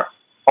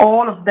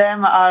all of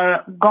them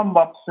are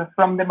gumbops,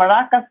 from the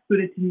maracas to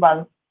the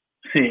timbal.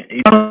 Sì,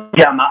 si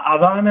chiama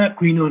Havana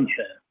qui non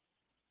c'è.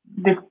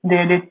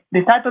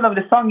 The title of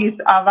the song is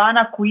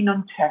Havana qui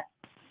non c'è.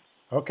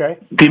 Okay.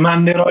 Ti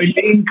manderò il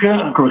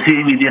link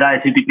così mi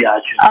dirai se ti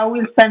piace. I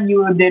will send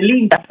you the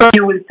link so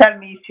you will tell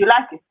me if you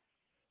like it.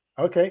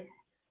 Okay.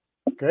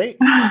 Great.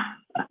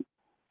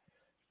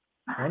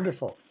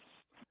 Wonderful.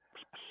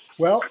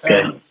 Well,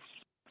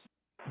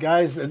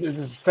 guys,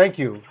 thank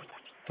you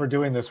for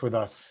doing this with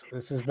us.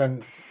 This has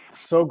been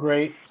so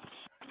great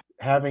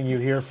having you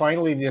here.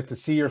 Finally, get to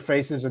see your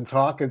faces and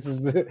talk.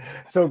 It's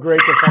so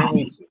great to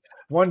finally,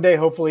 one day,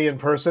 hopefully in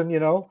person,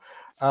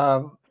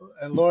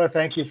 and Laura,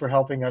 thank you for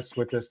helping us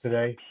with this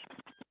today.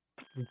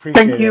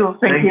 Appreciate Thank you. it.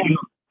 Thank you.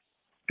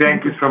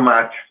 Thank you so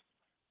much.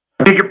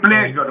 Big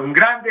pleasure, un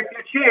grande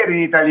piacere in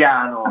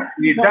italiano.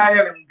 In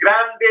Italia è un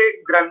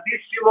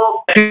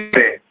grandissimo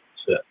piacere.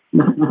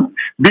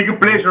 Big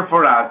pleasure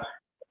for us.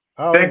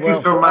 Oh, thank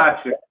you so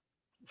much.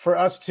 For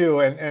us too,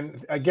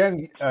 and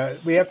again,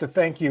 we have to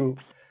thank you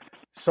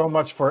so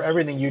much for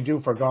everything you do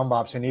for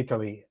Gombops in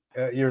Italy.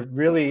 You're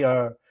really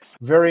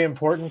very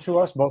important to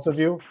us, both of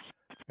you,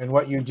 and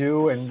what you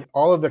do, and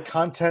all of the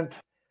content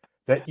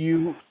that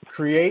you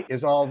create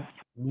is all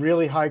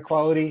really high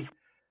quality.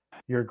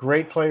 You're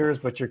great players,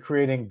 but you're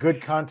creating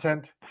good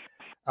content.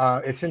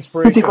 It's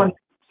inspirational.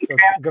 So,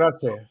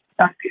 grazie.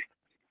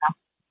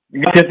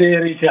 Grazie a te,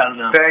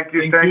 Richard. Thank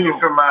you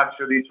so much,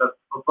 Richard.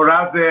 For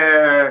us,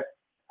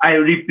 I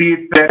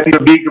repeat that it's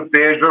a big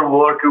pleasure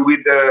working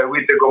with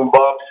the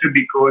Gombops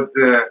because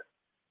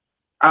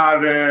are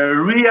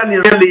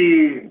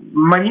really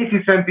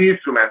magnificent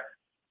instruments.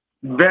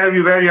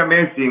 Very, very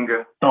amazing.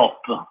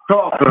 Top.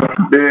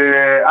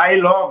 I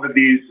love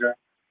this.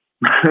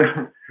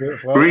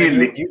 Well,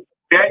 really.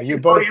 Thank you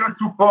for your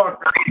support.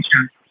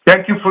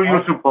 Thank you for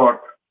your support.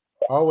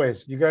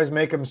 Always. You guys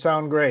make them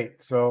sound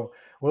great. So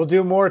we'll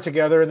do more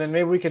together, and then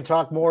maybe we can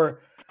talk more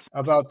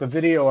about the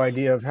video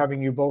idea of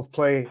having you both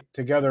play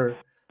together,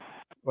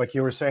 like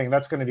you were saying.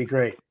 That's going to be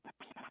great.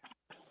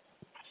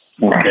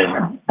 Okay.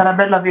 Sarà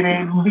bello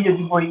avere un video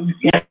di voi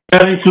insieme.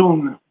 Very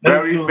soon.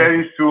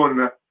 Very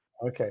soon.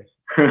 Okay.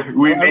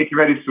 We make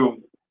very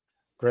soon.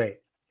 Great.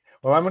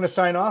 Well, I'm going to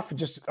sign off.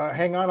 Just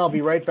hang on. I'll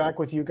be right back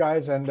with you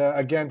guys. And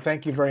again,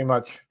 thank you very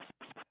much.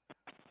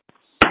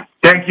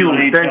 Thank you.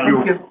 Thank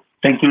you.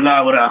 Thank you,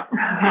 Laura.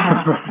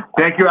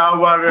 Thank you,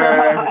 our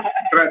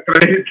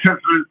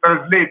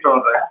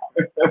translator.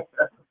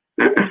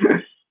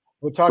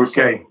 We'll talk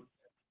soon.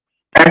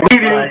 And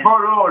greetings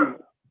for all.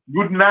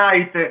 Good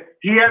night.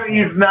 Here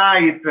is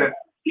night.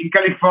 In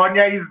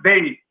California is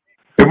day.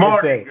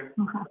 Morning.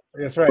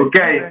 That's right.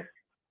 Okay.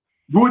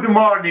 Good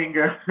morning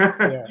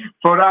Yeah.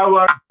 for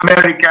our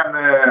American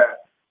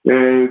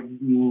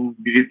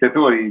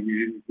visitatori,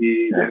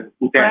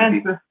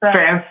 utenti,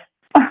 fans.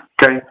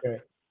 Okay.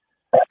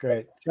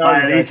 Great.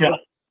 Bye, Alicia.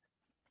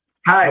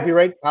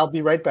 Hi. I'll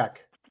be right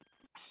back.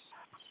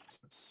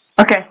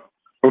 Okay.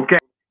 Okay.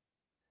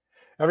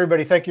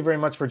 Everybody, thank you very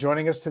much for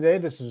joining us today.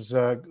 This is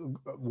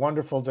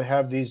wonderful to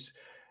have these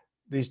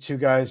two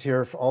guys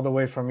here all the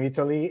way from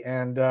Italy,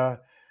 and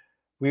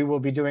we will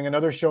be doing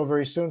another show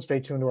very soon. Stay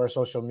tuned to our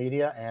social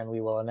media, and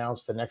we will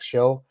announce the next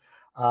show.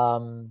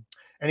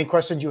 Any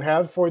questions you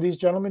have for these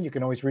gentlemen, you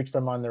can always reach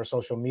them on their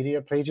social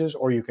media pages,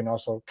 or you can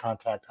also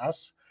contact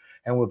us,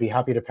 and we'll be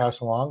happy to pass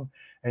along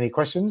any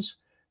questions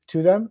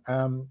to them.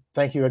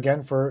 Thank you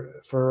again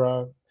for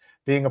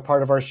being a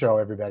part of our show,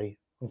 everybody.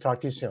 We'll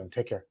talk to you soon.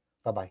 Take care.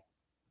 Bye-bye.